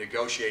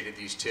 negotiated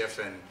these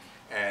TIF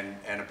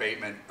and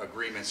abatement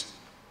agreements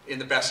in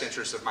the best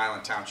interest of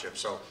Milan Township.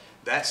 So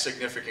that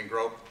significant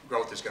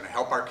growth is going to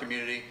help our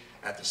community,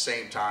 at the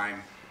same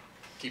time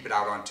keep it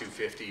out on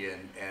 250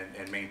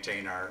 and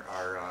maintain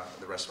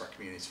the rest of our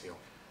community's feel.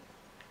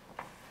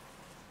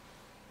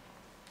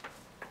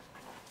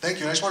 Thank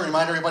you. I just want to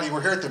remind everybody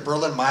we're here at the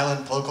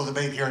Berlin-Milan political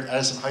debate here at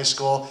Edison High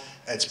School.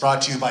 It's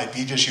brought to you by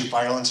BJSU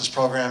Fire Alarms. This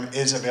program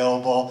is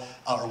available,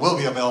 or will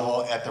be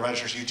available, at the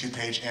Register's YouTube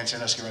page and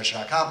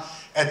sanduskyregister.com.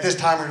 At this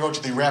time, we're going to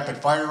go to the rapid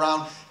fire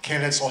round.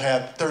 Candidates will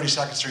have 30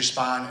 seconds to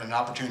respond and an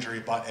opportunity to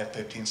rebut at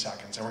 15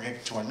 seconds. And we're going to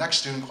get to our next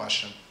student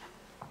question.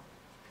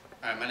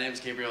 All right, my name is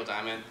Gabriel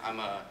Diamond. I'm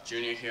a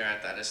junior here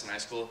at the Edison High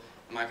School.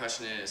 My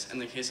question is, in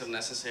the case of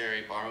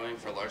necessary borrowing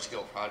for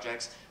large-scale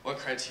projects, what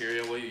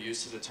criteria will you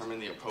use to determine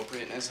the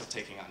appropriateness of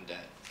taking on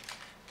debt?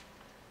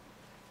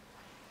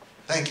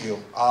 Thank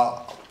you.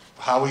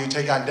 How will you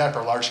take on debt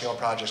for large-scale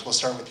projects? We'll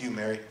start with you,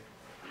 Mary.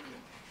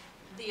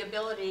 The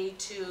ability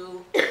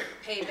to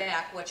pay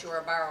back what you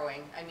are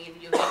borrowing. I mean,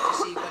 you have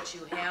to see what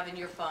you have in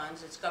your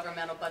funds. It's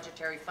governmental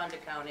budgetary fund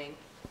accounting,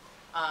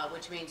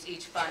 which means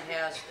each fund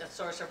has a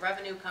source of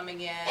revenue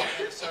coming in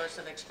and a source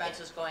of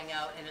expenses going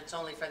out, and it's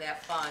only for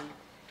that fund.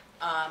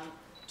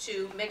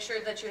 To make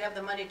sure that you have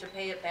the money to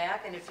pay it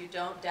back, and if you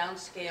don't,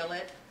 downscale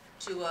it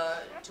to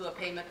a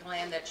payment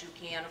plan that you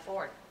can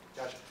afford.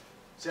 Gotcha.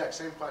 Zach,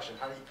 same question.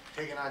 How are you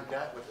taking on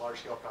debt with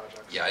large-scale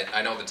projects? Yeah,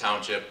 I know the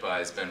township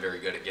has been very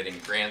good at getting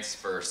grants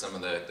for some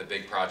of the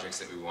big projects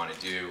that we want to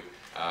do.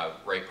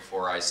 Right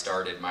before I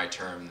started my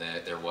term,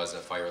 there was a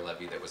fire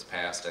levy that was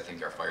passed. I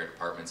think our fire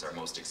department's our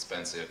most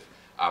expensive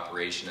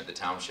operation at the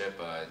township.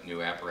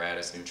 New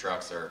apparatus, new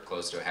trucks are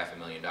close to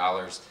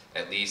 $500,000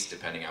 at least,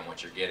 depending on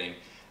what you're getting.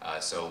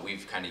 So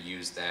we've kind of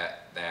used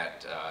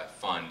that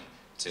fund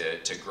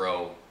to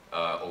grow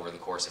over the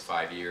course of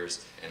 5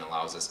 years, and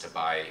allows us to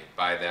buy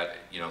that,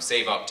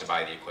 save up to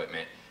buy the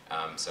equipment.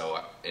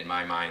 So in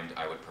my mind,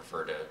 I would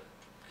prefer to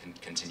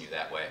continue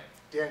that way.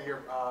 Dan,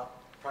 your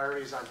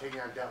priorities on taking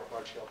on debt with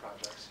large-scale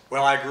projects?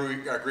 Well, I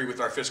agree with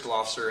our fiscal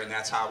officer, and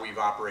that's how we've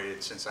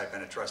operated since I've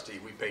been a trustee.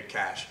 We paid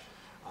cash.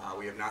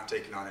 We have not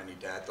taken on any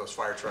debt. Those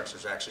fire trucks,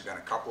 there's actually been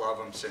a couple of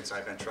them since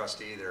I've been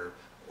trustee. They're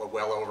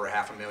well over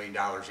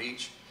 $500,000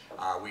 each.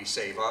 We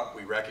save up,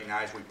 we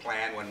recognize, we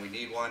plan when we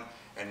need one,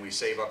 and we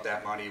save up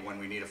that money when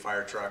we need a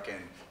fire truck, and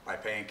by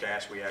paying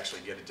cash, we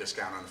actually get a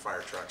discount on the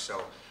fire truck.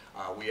 So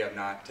we have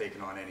not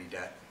taken on any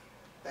debt.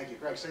 Thank you.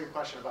 Greg, same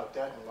question about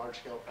debt and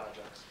large-scale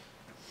projects.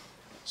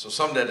 So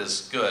some debt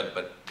is good,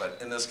 but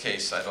in this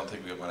case, I don't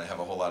think we're going to have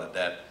a whole lot of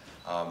debt,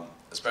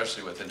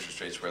 especially with interest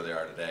rates where they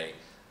are today.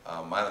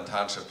 Milan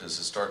Township has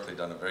historically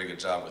done a very good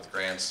job with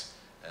grants,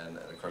 and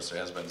of course there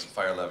has been some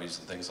fire levies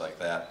and things like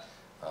that,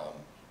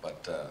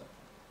 but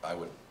I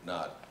would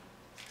not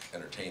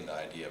entertain the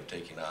idea of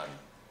taking on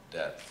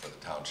debt for the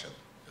township,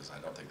 because I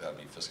don't think that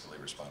would be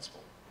fiscally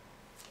responsible.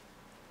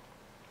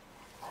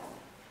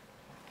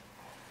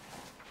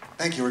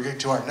 Thank you. We're getting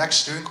to our next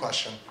student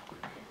question.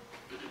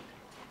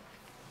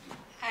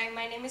 Hi,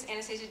 my name is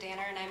Anastasia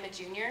Danner, and I'm a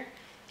junior.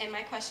 And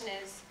my question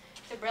is,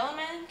 the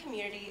Berlin-Milan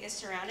community is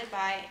surrounded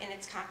by, and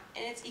its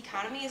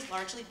economy is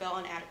largely built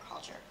on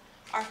agriculture.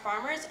 Our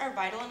farmers are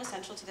vital and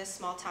essential to this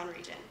small town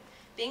region.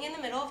 Being in the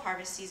middle of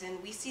harvest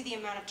season, we see the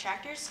amount of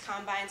tractors,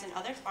 combines, and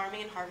other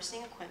farming and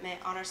harvesting equipment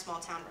on our small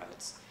town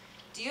roads.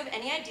 Do you have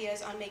any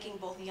ideas on making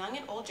both young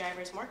and old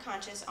drivers more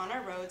conscious on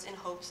our roads in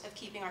hopes of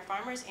keeping our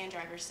farmers and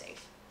drivers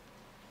safe?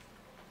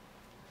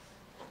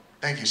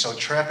 Thank you. So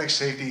traffic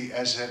safety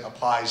as it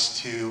applies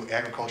to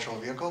agricultural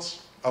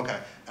vehicles? Okay.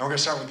 And we're going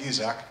to start with you,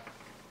 Zach.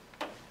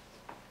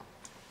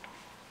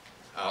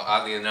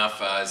 Oddly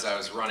enough, as I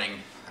was running,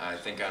 I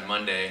think on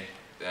Monday,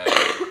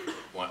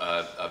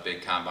 a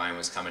big combine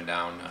was coming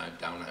down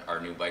our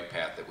new bike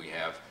path that we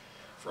have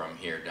from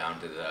here down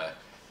to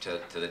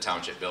the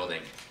township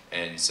building.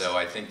 And so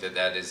I think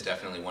that is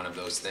definitely one of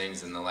those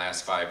things in the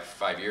last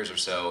five years or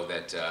so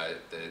that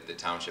the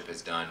township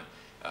has done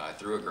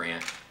through a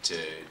grant to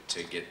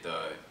get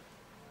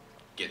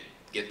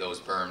those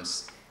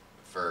berms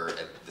for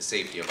the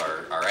safety of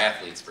our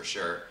athletes for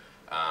sure.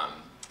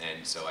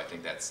 And so I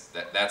think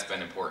that's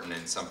been important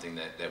and something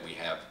that we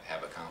have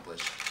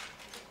accomplished.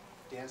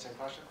 Dan, same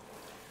question?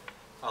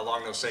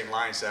 Along those same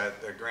lines,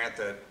 the grant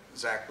that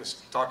Zach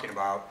was talking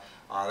about,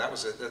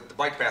 the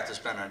bike path has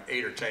been an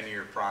 8 or 10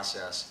 year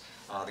process.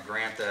 The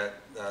grant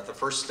the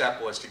first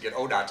step was to get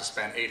ODOT to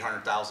spend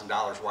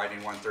 $800,000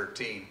 widening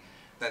 113.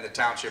 Then the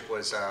township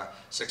was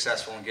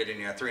successful in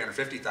getting a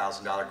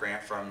 $350,000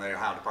 grant from the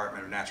Ohio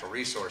Department of Natural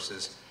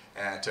Resources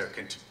to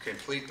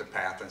complete the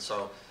path. And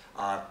so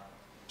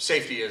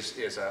safety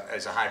is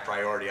a high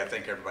priority. I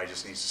think everybody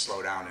just needs to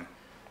slow down, and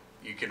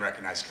you can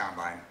recognize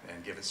combine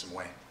and give it some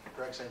way.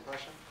 Greg, same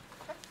question?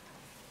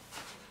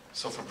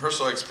 So from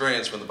personal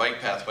experience, when the bike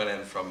path went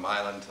in from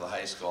Milan to the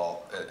high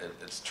school,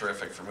 it's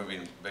terrific for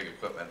moving big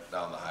equipment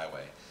down the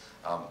highway.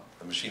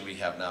 The machine we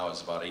have now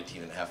is about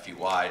 18.5 feet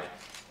wide,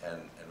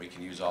 and we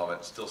can use all of it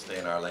and still stay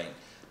in our lane.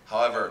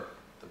 However,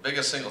 the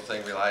biggest single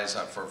thing relies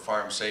on for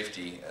farm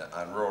safety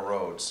on rural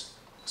roads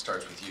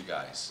starts with you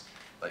guys.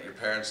 Let your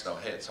parents know,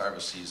 hey, it's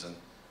harvest season,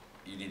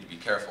 you need to be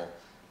careful.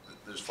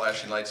 There's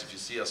flashing lights. If you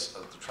see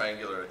the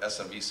triangular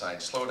SMV sign,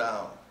 slow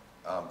down,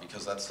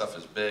 because that stuff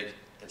is big,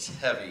 it's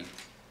heavy,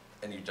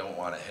 and you don't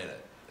want to hit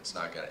it. It's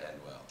not going to end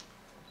well.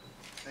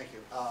 Thank you.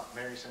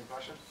 Mary, same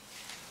question?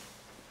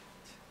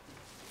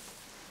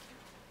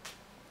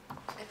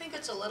 I think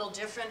it's a little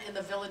different in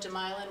the village of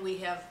Milan. We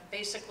have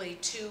basically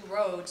 2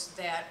 roads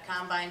that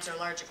combines or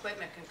large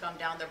equipment can come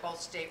down. They're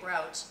both state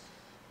routes.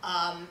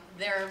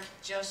 They're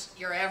just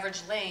your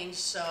average lanes,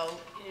 so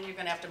you're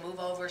going to have to move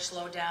over,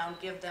 slow down,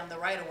 give them the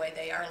right-of-way.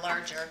 They are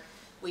larger.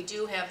 We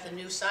do have the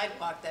new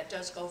sidewalk that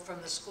does go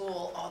from the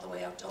school all the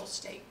way out to Old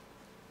State,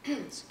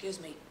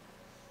 excuse me,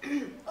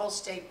 Old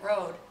State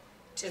Road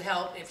to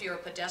help if you're a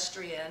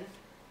pedestrian.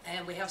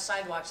 And we have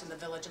sidewalks in the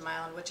village of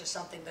Milan, which is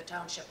something the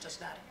township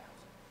does not have.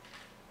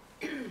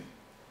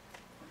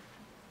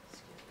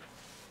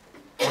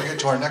 We'll get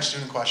to our next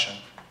student question.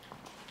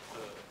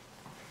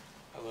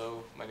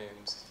 Hello, my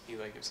name's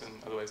Eli Gibson,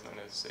 otherwise known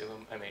as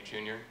Salem. I'm a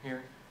junior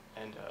here,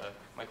 and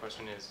my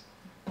question is,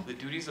 the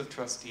duties of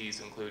trustees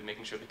include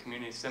making sure the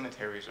community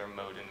cemeteries are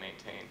mowed and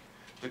maintained.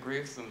 The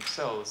graves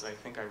themselves, I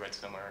think I read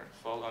somewhere,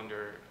 fall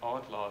under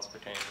all laws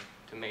pertaining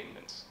to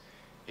maintenance.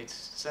 It's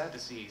sad to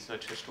see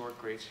such historic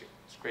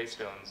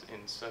gravestones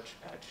in such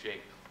bad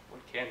shape.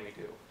 What can we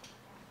do?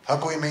 How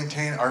can we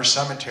maintain our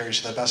cemeteries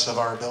to the best of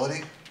our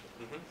ability?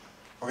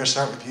 We're going to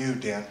start with you,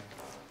 Dan.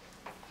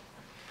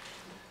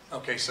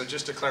 Okay, so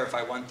just to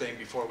clarify one thing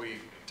before we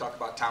talk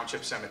about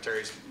township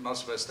cemeteries,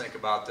 most of us think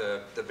about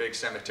the big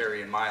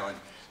cemetery in Milan.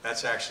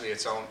 That's actually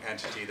its own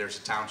entity. There's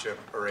a township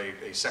or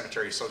a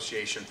cemetery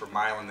association for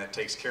Milan that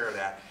takes care of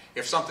that.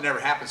 If something ever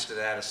happens to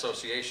that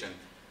association,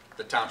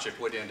 the township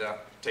would end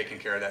up taking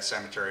care of that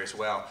cemetery as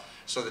well.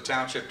 So the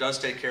township does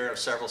take care of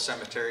several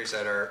cemeteries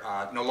that are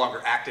no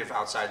longer active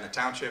outside in the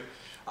township.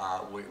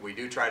 We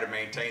do try to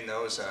maintain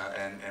those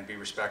and be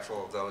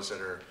respectful of those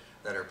that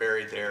are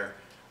buried there.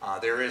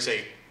 There is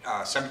a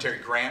cemetery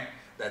grant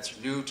that's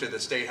new to the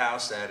State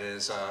House that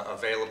is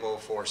available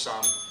for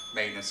some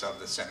maintenance of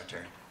the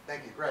cemetery.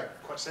 Thank you. Greg,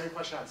 same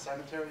question on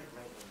cemetery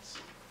maintenance.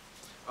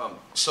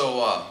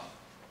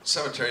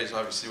 Cemeteries,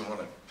 obviously we want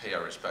to pay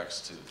our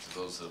respects to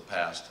those that have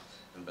passed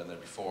and been there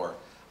before.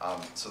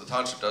 So the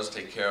township does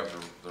take care of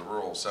the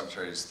rural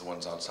cemeteries, the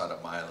ones outside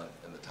of Milan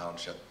in the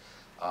township.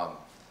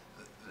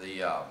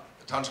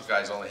 The township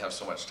guys only have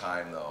so much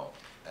time though,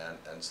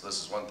 and so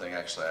this is one thing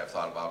actually I've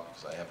thought about,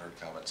 because I have heard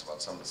comments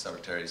about some of the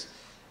cemeteries,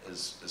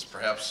 is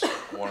perhaps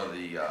one of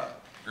the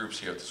groups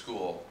here at the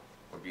school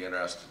would be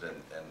interested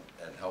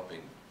in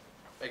helping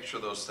make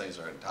sure those things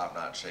are in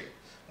top-notch shape.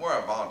 More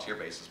on a volunteer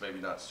basis, maybe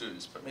not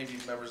students, but maybe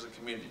members of the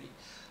community,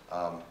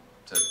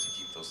 to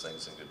keep those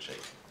things in good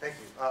shape. Thank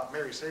you.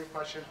 Mary, same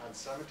question on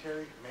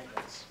cemetery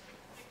maintenance.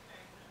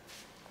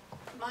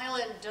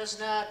 Milan does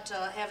not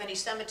have any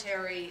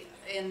cemetery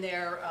in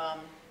their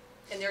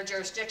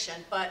jurisdiction,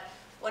 but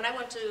when I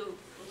went to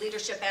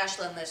Leadership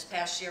Ashland this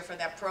past year for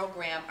that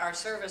program, our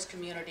service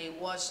community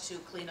was to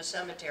clean a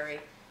cemetery.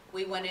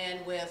 We went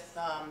in with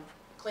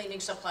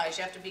cleaning supplies.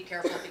 You have to be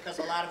careful because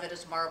a lot of it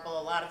is marble,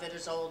 a lot of it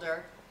is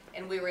older,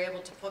 and we were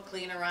able to put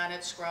cleaner on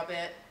it, scrub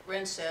it,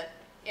 rinse it,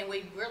 and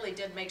we really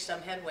did make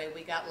some headway.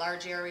 We got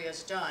large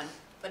areas done,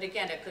 but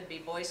again, it could be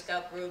Boy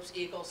Scout groups,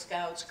 Eagle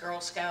Scouts,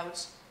 Girl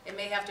Scouts. It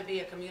may have to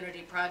be a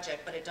community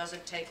project, but it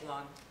doesn't take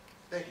long.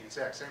 Thank you.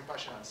 Zach, same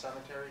question on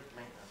cemetery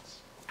maintenance.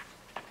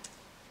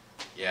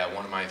 Yeah,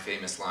 one of my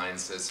famous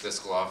lines as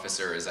fiscal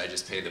officer is I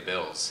just pay the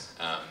bills.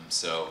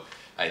 So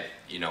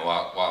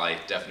while I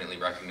definitely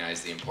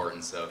recognize the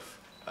importance of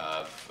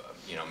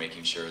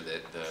making sure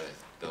that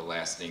the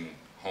lasting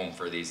home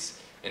for these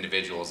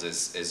individuals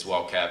is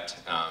well kept,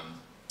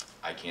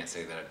 I can't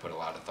say that I put a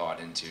lot of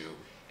thought into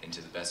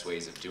the best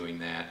ways of doing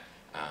that,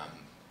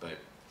 but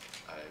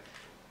I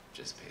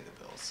just pay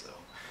the bills. So.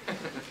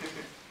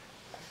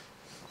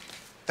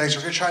 Thanks.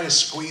 We're going to try to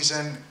squeeze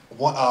in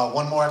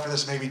one more after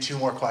this, maybe two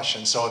more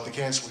questions. So if the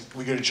candidates,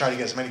 we're going to try to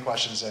get as many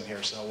questions in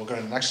here. So we'll go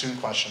to the next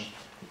student question.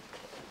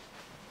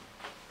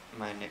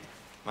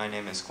 My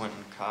name is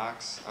Quentin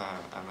Cox.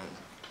 I'm a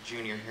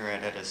junior here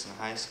at Edison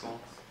High School.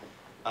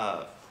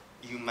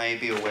 You may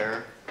be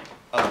aware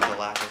of the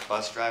lack of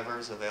bus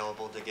drivers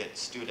available to get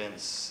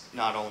students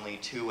not only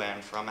to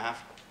and from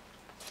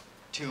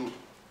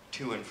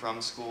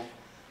school,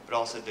 but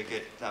also to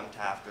get them to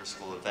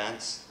after-school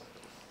events.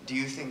 Do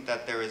you think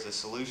that there is a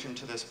solution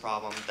to this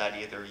problem that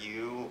either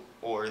you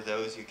or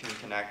those you can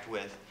connect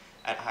with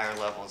at higher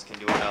levels can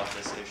do about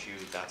this issue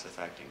that's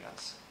affecting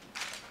us?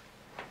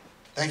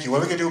 Thank you. What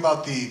are we going to do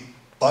about the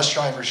bus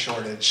driver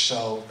shortage?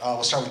 So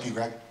we'll start with you,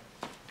 Greg.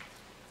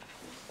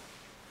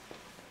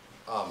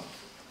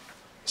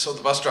 So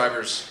the bus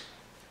drivers,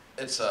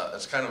 it's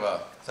kind of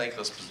a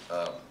thankless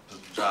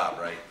job,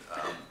 right?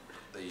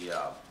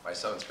 My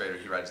 7th grader,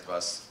 he rides the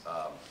bus,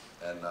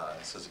 and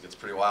he says it gets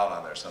pretty wild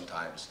on there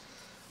sometimes.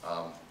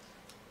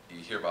 You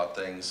hear about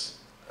things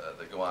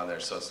that go on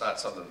there, so it's not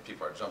something that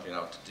people are jumping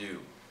out to do.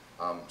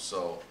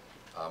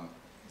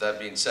 That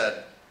being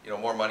said,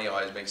 more money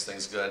always makes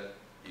things good.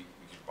 You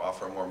can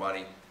offer more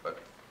money, but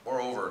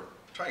moreover,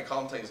 try and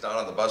calm things down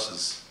on the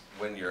buses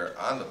when you're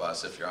on the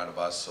bus, if you're on a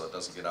bus, so it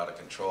doesn't get out of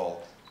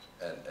control,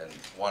 and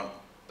want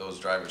those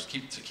drivers,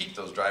 keep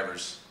those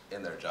drivers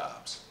in their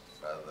jobs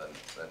rather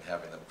than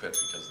having them quit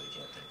because they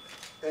can't take it.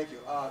 Thank you.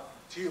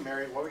 To you,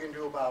 Mary, what are we going to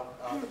do about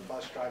the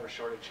bus driver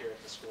shortage here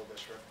at the school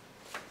district?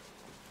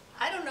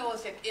 I don't know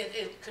if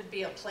it could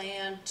be a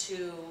plan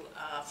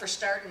for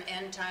start and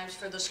end times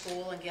for the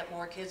school and get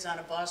more kids on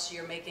a bus, so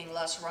you're making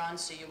less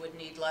runs, so you would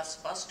need less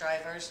bus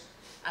drivers.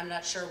 I'm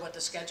not sure what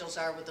the schedules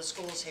are with the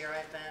schools here.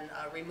 I've been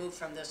removed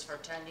from this for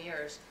 10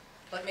 years.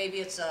 But maybe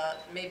it's a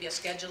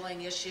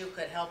scheduling issue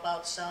could help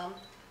out some.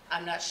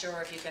 I'm not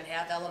sure if you can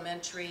have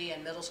elementary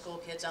and middle school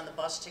kids on the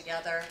bus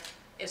together.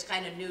 It's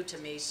kind of new to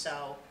me,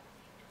 so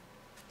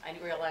I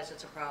realize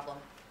it's a problem.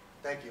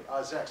 Thank you.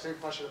 Zach, same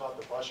question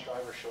about the bus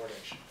driver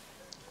shortage.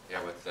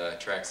 Yeah, with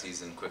track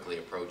season quickly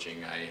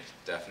approaching, I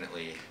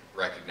definitely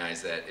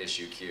recognize that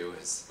issue, Q,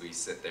 as we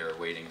sit there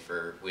waiting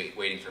for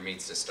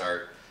meets to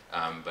start.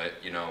 But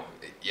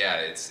yeah,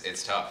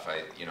 it's tough.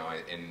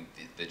 In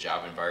the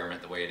job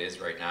environment the way it is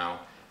right now,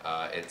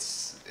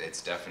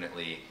 it's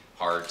definitely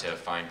hard to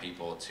find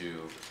people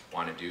to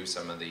want to do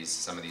some of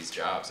these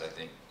jobs. I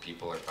think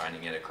people are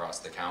finding it across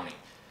the county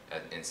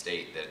and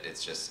state that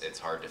it's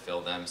hard to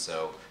fill them.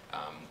 So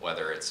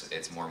whether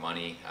it's more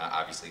money,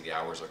 obviously the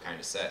hours are kind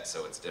of set,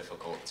 so it's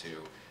difficult to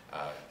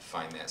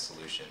find that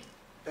solution.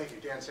 Thank you.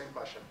 Dan, same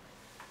question.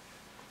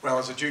 Well,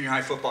 as a junior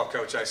high football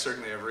coach, I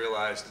certainly have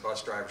realized the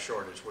bus driver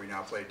shortage. We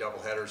now play double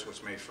headers,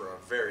 which makes for a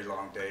very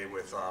long day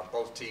with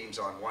both teams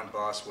on one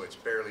bus,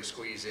 which barely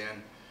squeeze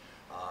in.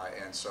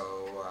 And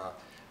so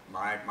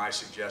my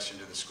suggestion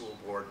to the school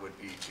board would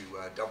be to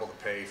double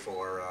the pay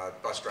for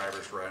bus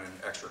drivers running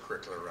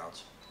extracurricular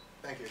routes.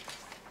 Thank you.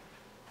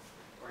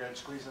 We're going to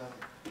squeeze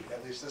in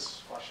at least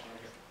this question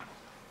right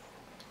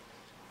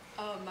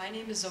here. My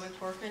name is Zoe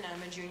Porkman.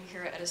 I'm a junior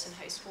here at Edison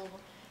High School.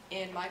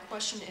 And my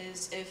question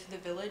is, if the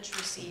village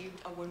received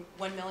a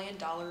 $1 million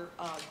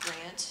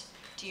grant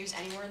to use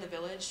anywhere in the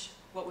village,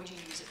 what would you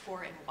use it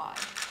for and why?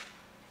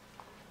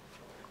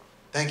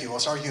 Thank you. Well,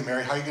 start with you,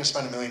 Mary. How are you going to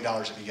spend $1 million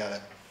if you get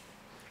it?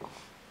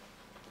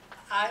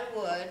 I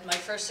would. My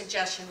first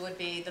suggestion would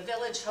be the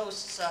village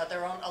hosts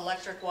their own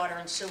electric, water,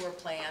 and sewer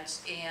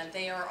plants, and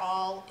they are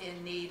all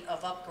in need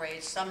of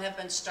upgrades. Some have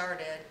been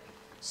started,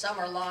 some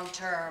are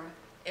long-term.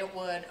 It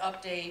would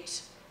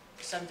update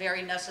some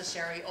very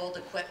necessary old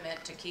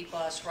equipment to keep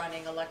us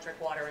running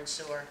electric, water, and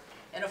sewer,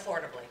 and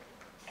affordably.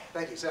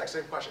 Thank you. Zach,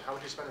 same question. How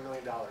would you spend $1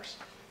 million?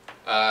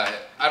 I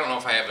don't know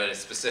if I have a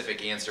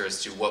specific answer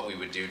as to what we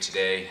would do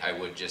today. I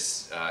would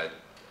just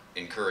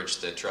encourage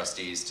the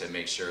trustees to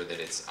make sure that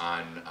it's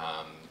on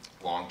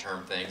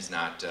long-term things,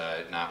 not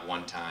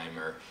one time,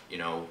 or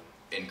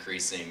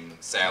increasing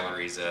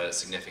salaries a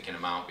significant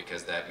amount,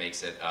 because that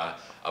makes it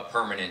a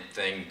permanent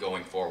thing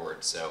going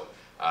forward. So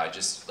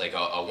just like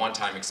a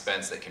one-time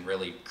expense that can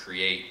really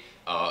create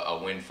a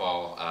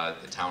windfall.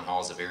 The town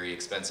hall is a very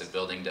expensive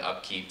building to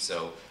upkeep,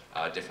 so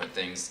different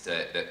things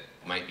that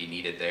might be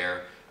needed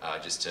there,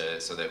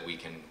 so that we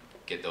can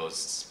get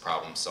those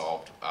problems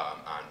solved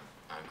on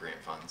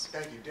grant funds.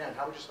 Thank you. Dan,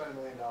 how would you spend $1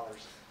 million?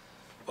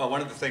 Well, one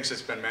of the things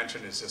that's been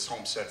mentioned is this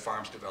Homestead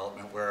Farms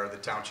development, where the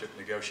township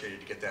negotiated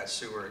to get that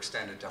sewer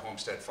extended to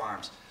Homestead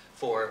Farms.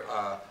 For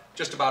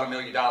just about $1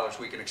 million,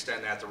 we can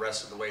extend that the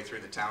rest of the way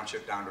through the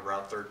township down to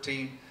Route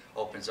 13.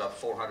 Opens up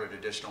 400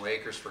 additional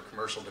acres for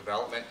commercial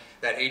development.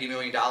 That $80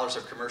 million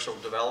of commercial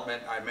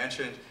development I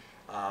mentioned,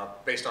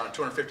 based on a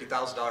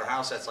 $250,000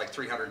 house, that's like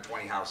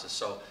 320 houses.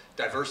 So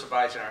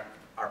diversifying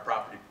our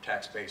property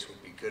tax base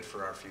would be good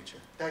for our future.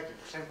 Thank you.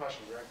 Same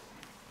question, Greg.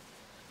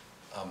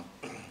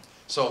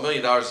 So $1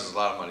 million is a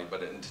lot of money,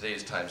 but in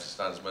today's times, it's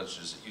not as much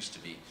as it used to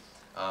be.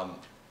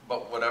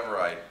 But whatever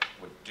I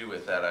would do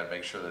with that, I'd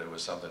make sure that it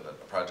was something, a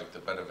project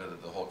that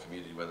benefited the whole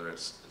community, whether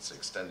it's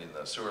extending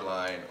the sewer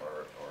line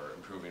or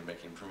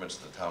making improvements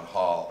to the town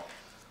hall,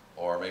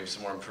 or maybe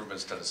some more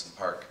improvements to Edison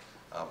Park.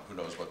 Who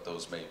knows what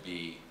those may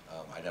be.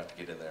 I'd have to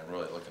get in there and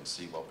really look and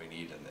see what we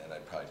need, and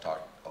I'd probably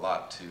talk a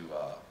lot to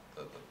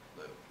the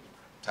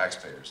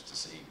taxpayers to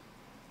see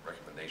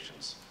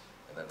recommendations,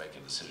 and then make a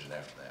decision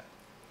after that.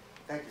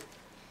 Thank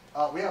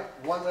you. We have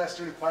one last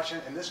student question,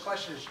 and this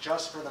question is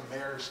just for the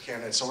mayor's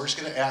candidate. So we're just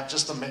going to ask,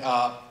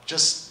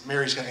 just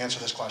Mary's going to answer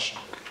this question.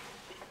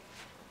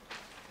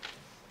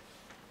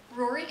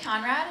 Rory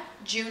Conrad,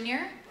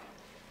 Jr.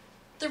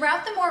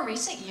 Throughout the more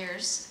recent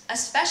years,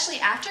 especially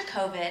after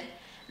COVID,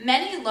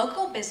 many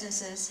local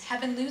businesses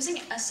have been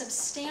losing a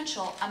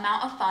substantial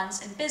amount of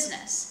funds in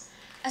business,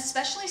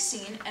 especially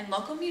seen in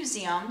local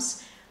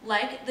museums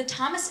like the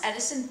Thomas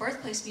Edison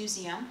Birthplace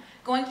Museum,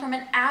 going from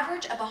an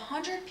average of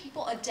 100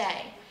 people a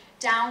day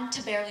down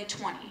to barely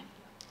 20.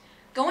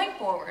 Going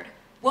forward,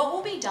 what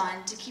will be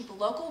done to keep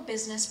local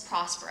business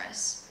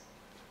prosperous?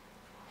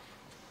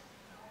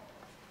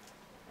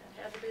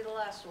 It had to be the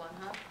last one,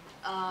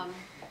 huh?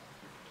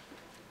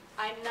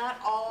 I'm not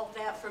all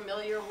that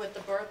familiar with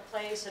the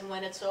birthplace and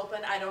when it's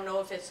open. I don't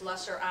know if it's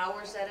lesser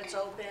hours that it's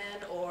open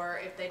or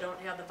if they don't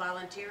have the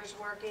volunteers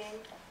working.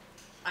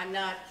 I'm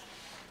not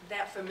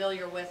that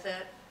familiar with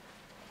it.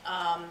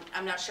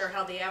 I'm not sure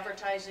how the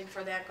advertising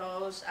for that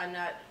goes. I'm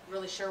not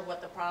really sure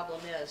what the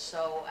problem is,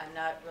 so I'm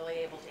not really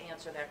able to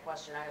answer that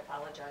question. I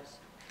apologize.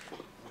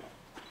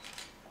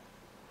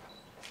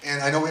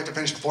 And I know we have to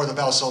finish before the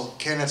bell, so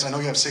candidates, I know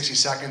you have 60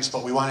 seconds,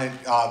 but we want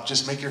to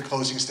just make your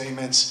closing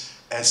statements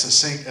as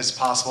succinct as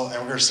possible, and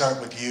we're going to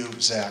start with you,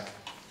 Zach.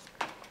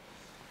 All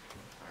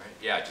right.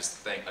 Yeah,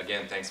 just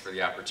again, thanks for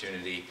the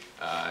opportunity.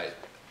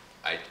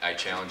 I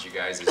challenge you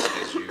guys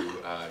as you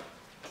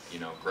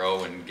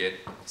grow and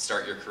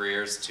start your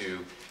careers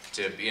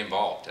to be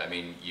involved. I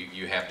mean,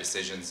 you have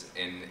decisions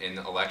in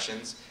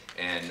elections,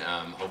 and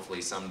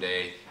hopefully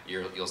someday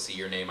you'll see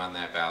your name on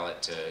that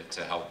ballot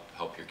to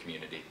help your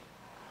community.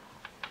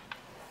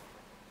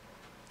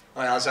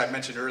 Well, as I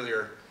mentioned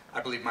earlier,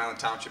 I believe Milan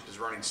Township is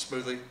running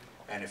smoothly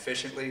and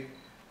efficiently.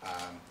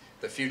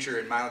 The future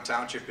in Milan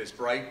Township is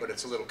bright, but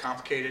it's a little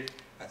complicated.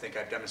 I think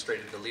I've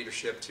demonstrated the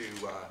leadership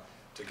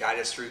to guide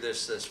us through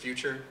this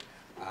future.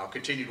 I'll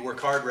continue to work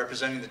hard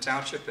representing the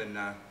township, and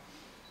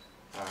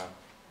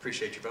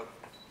appreciate your vote.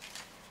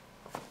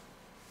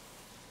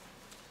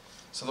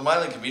 So the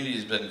Milan community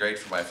has been great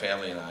for my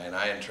family and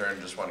I in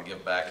turn just want to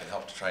give back and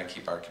help to try and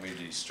keep our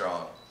community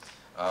strong.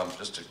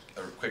 Just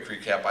a quick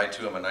recap, I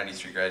too am a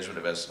 93 graduate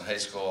of Edison High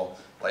School,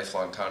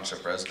 lifelong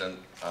township resident,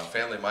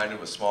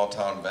 family-minded with small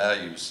town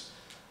values.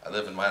 I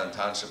live in Milan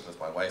Township with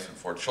my wife and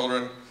 4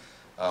 children.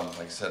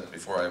 Like I said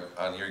before, I'm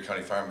on Erie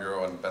County Farm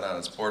Bureau and been on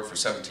its board for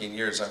 17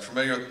 years. I'm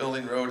familiar with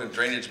building road and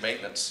drainage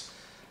maintenance.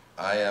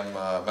 I am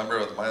a member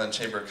of the Milan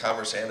Chamber of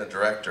Commerce and a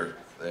director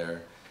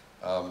there.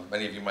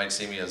 Many of you might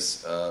see me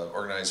as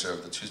organizer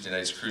of the Tuesday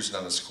nights cruising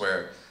on the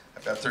square.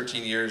 I've got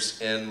 13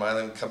 years in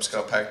Milan Cub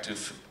Scout Pack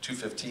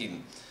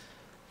 215.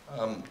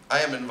 I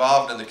am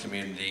involved in the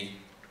community.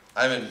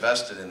 I'm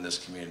invested in this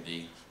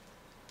community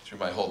through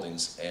my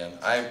holdings, and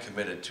I am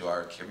committed to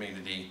our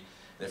community.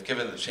 And if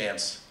given the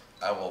chance,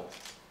 I will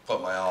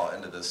put my all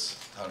into this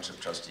township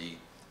trustee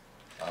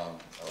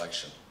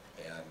election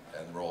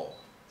and role.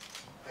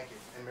 Thank you.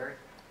 And Mary?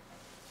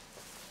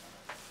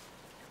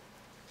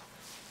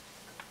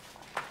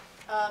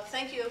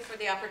 Thank you for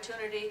the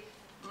opportunity.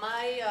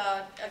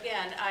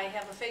 Again, I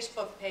have a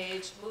Facebook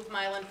page, Move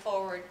Milan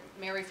Forward,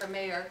 Mary for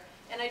Mayor,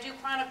 and I do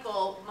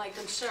chronicle my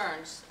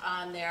concerns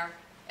on there,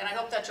 and I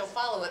hope that you'll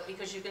follow it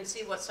because you can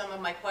see what some of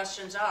my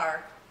questions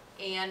are,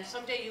 and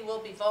someday you will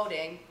be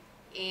voting,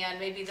 and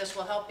maybe this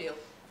will help you.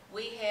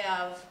 We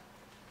have,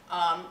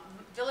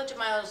 Village of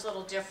Milan is a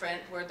little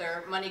different where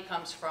their money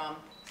comes from,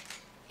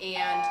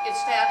 and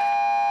it's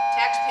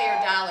taxpayer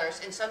dollars,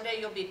 and someday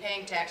you'll be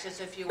paying taxes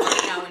if you work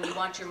now and you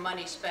want your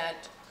money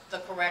spent the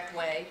correct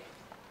way.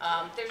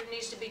 There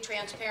needs to be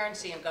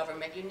transparency in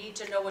government. You need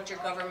to know what your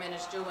government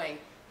is doing.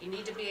 You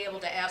need to be able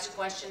to ask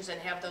questions and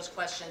have those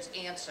questions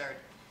answered.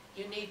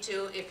 You need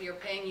to, if you're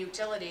paying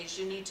utilities,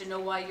 you need to know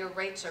why your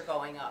rates are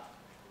going up.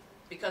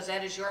 Because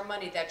that is your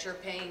money that you're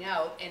paying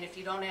out, and if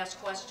you don't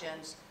ask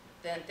questions,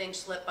 then things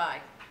slip by.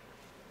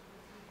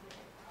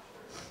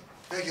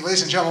 Thank you,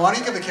 ladies and gentlemen. Why don't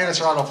you give the candidates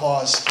a round of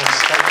applause, please?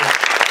 Thank you.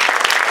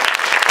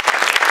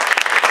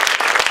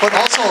 But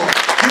also,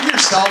 give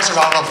yourselves a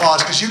round of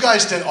applause because you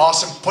guys did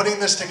awesome putting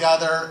this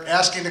together,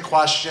 asking the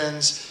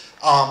questions,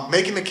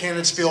 making the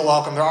candidates feel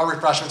welcome. There are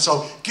refreshments.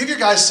 So give you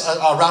guys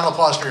a round of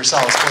applause for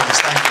yourselves, please.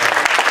 Thank you.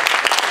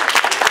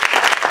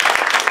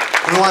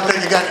 We want to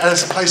thank again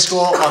Edison High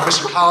School,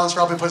 Mr. Collins for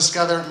helping put this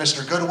together,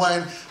 Mr.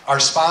 Goodwin, our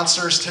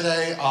sponsors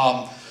today,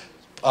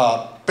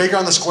 Baker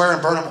on the Square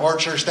and Burnham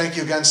Orchards. Thank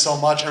you again so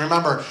much. And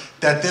remember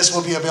that this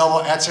will be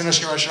available at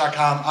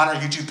sanduskyregister.com on our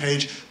YouTube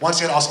page. Once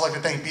again, I'd also like to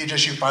thank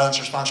BHSU Violence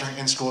for sponsoring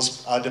In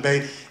Schools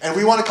debate. And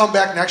we want to come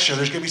back next year.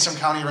 There's going to be some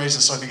county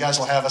races, so if you guys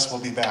will have us,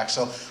 we'll be back.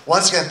 So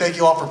once again, thank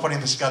you all for putting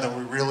this together.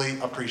 We really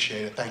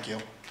appreciate it. Thank you.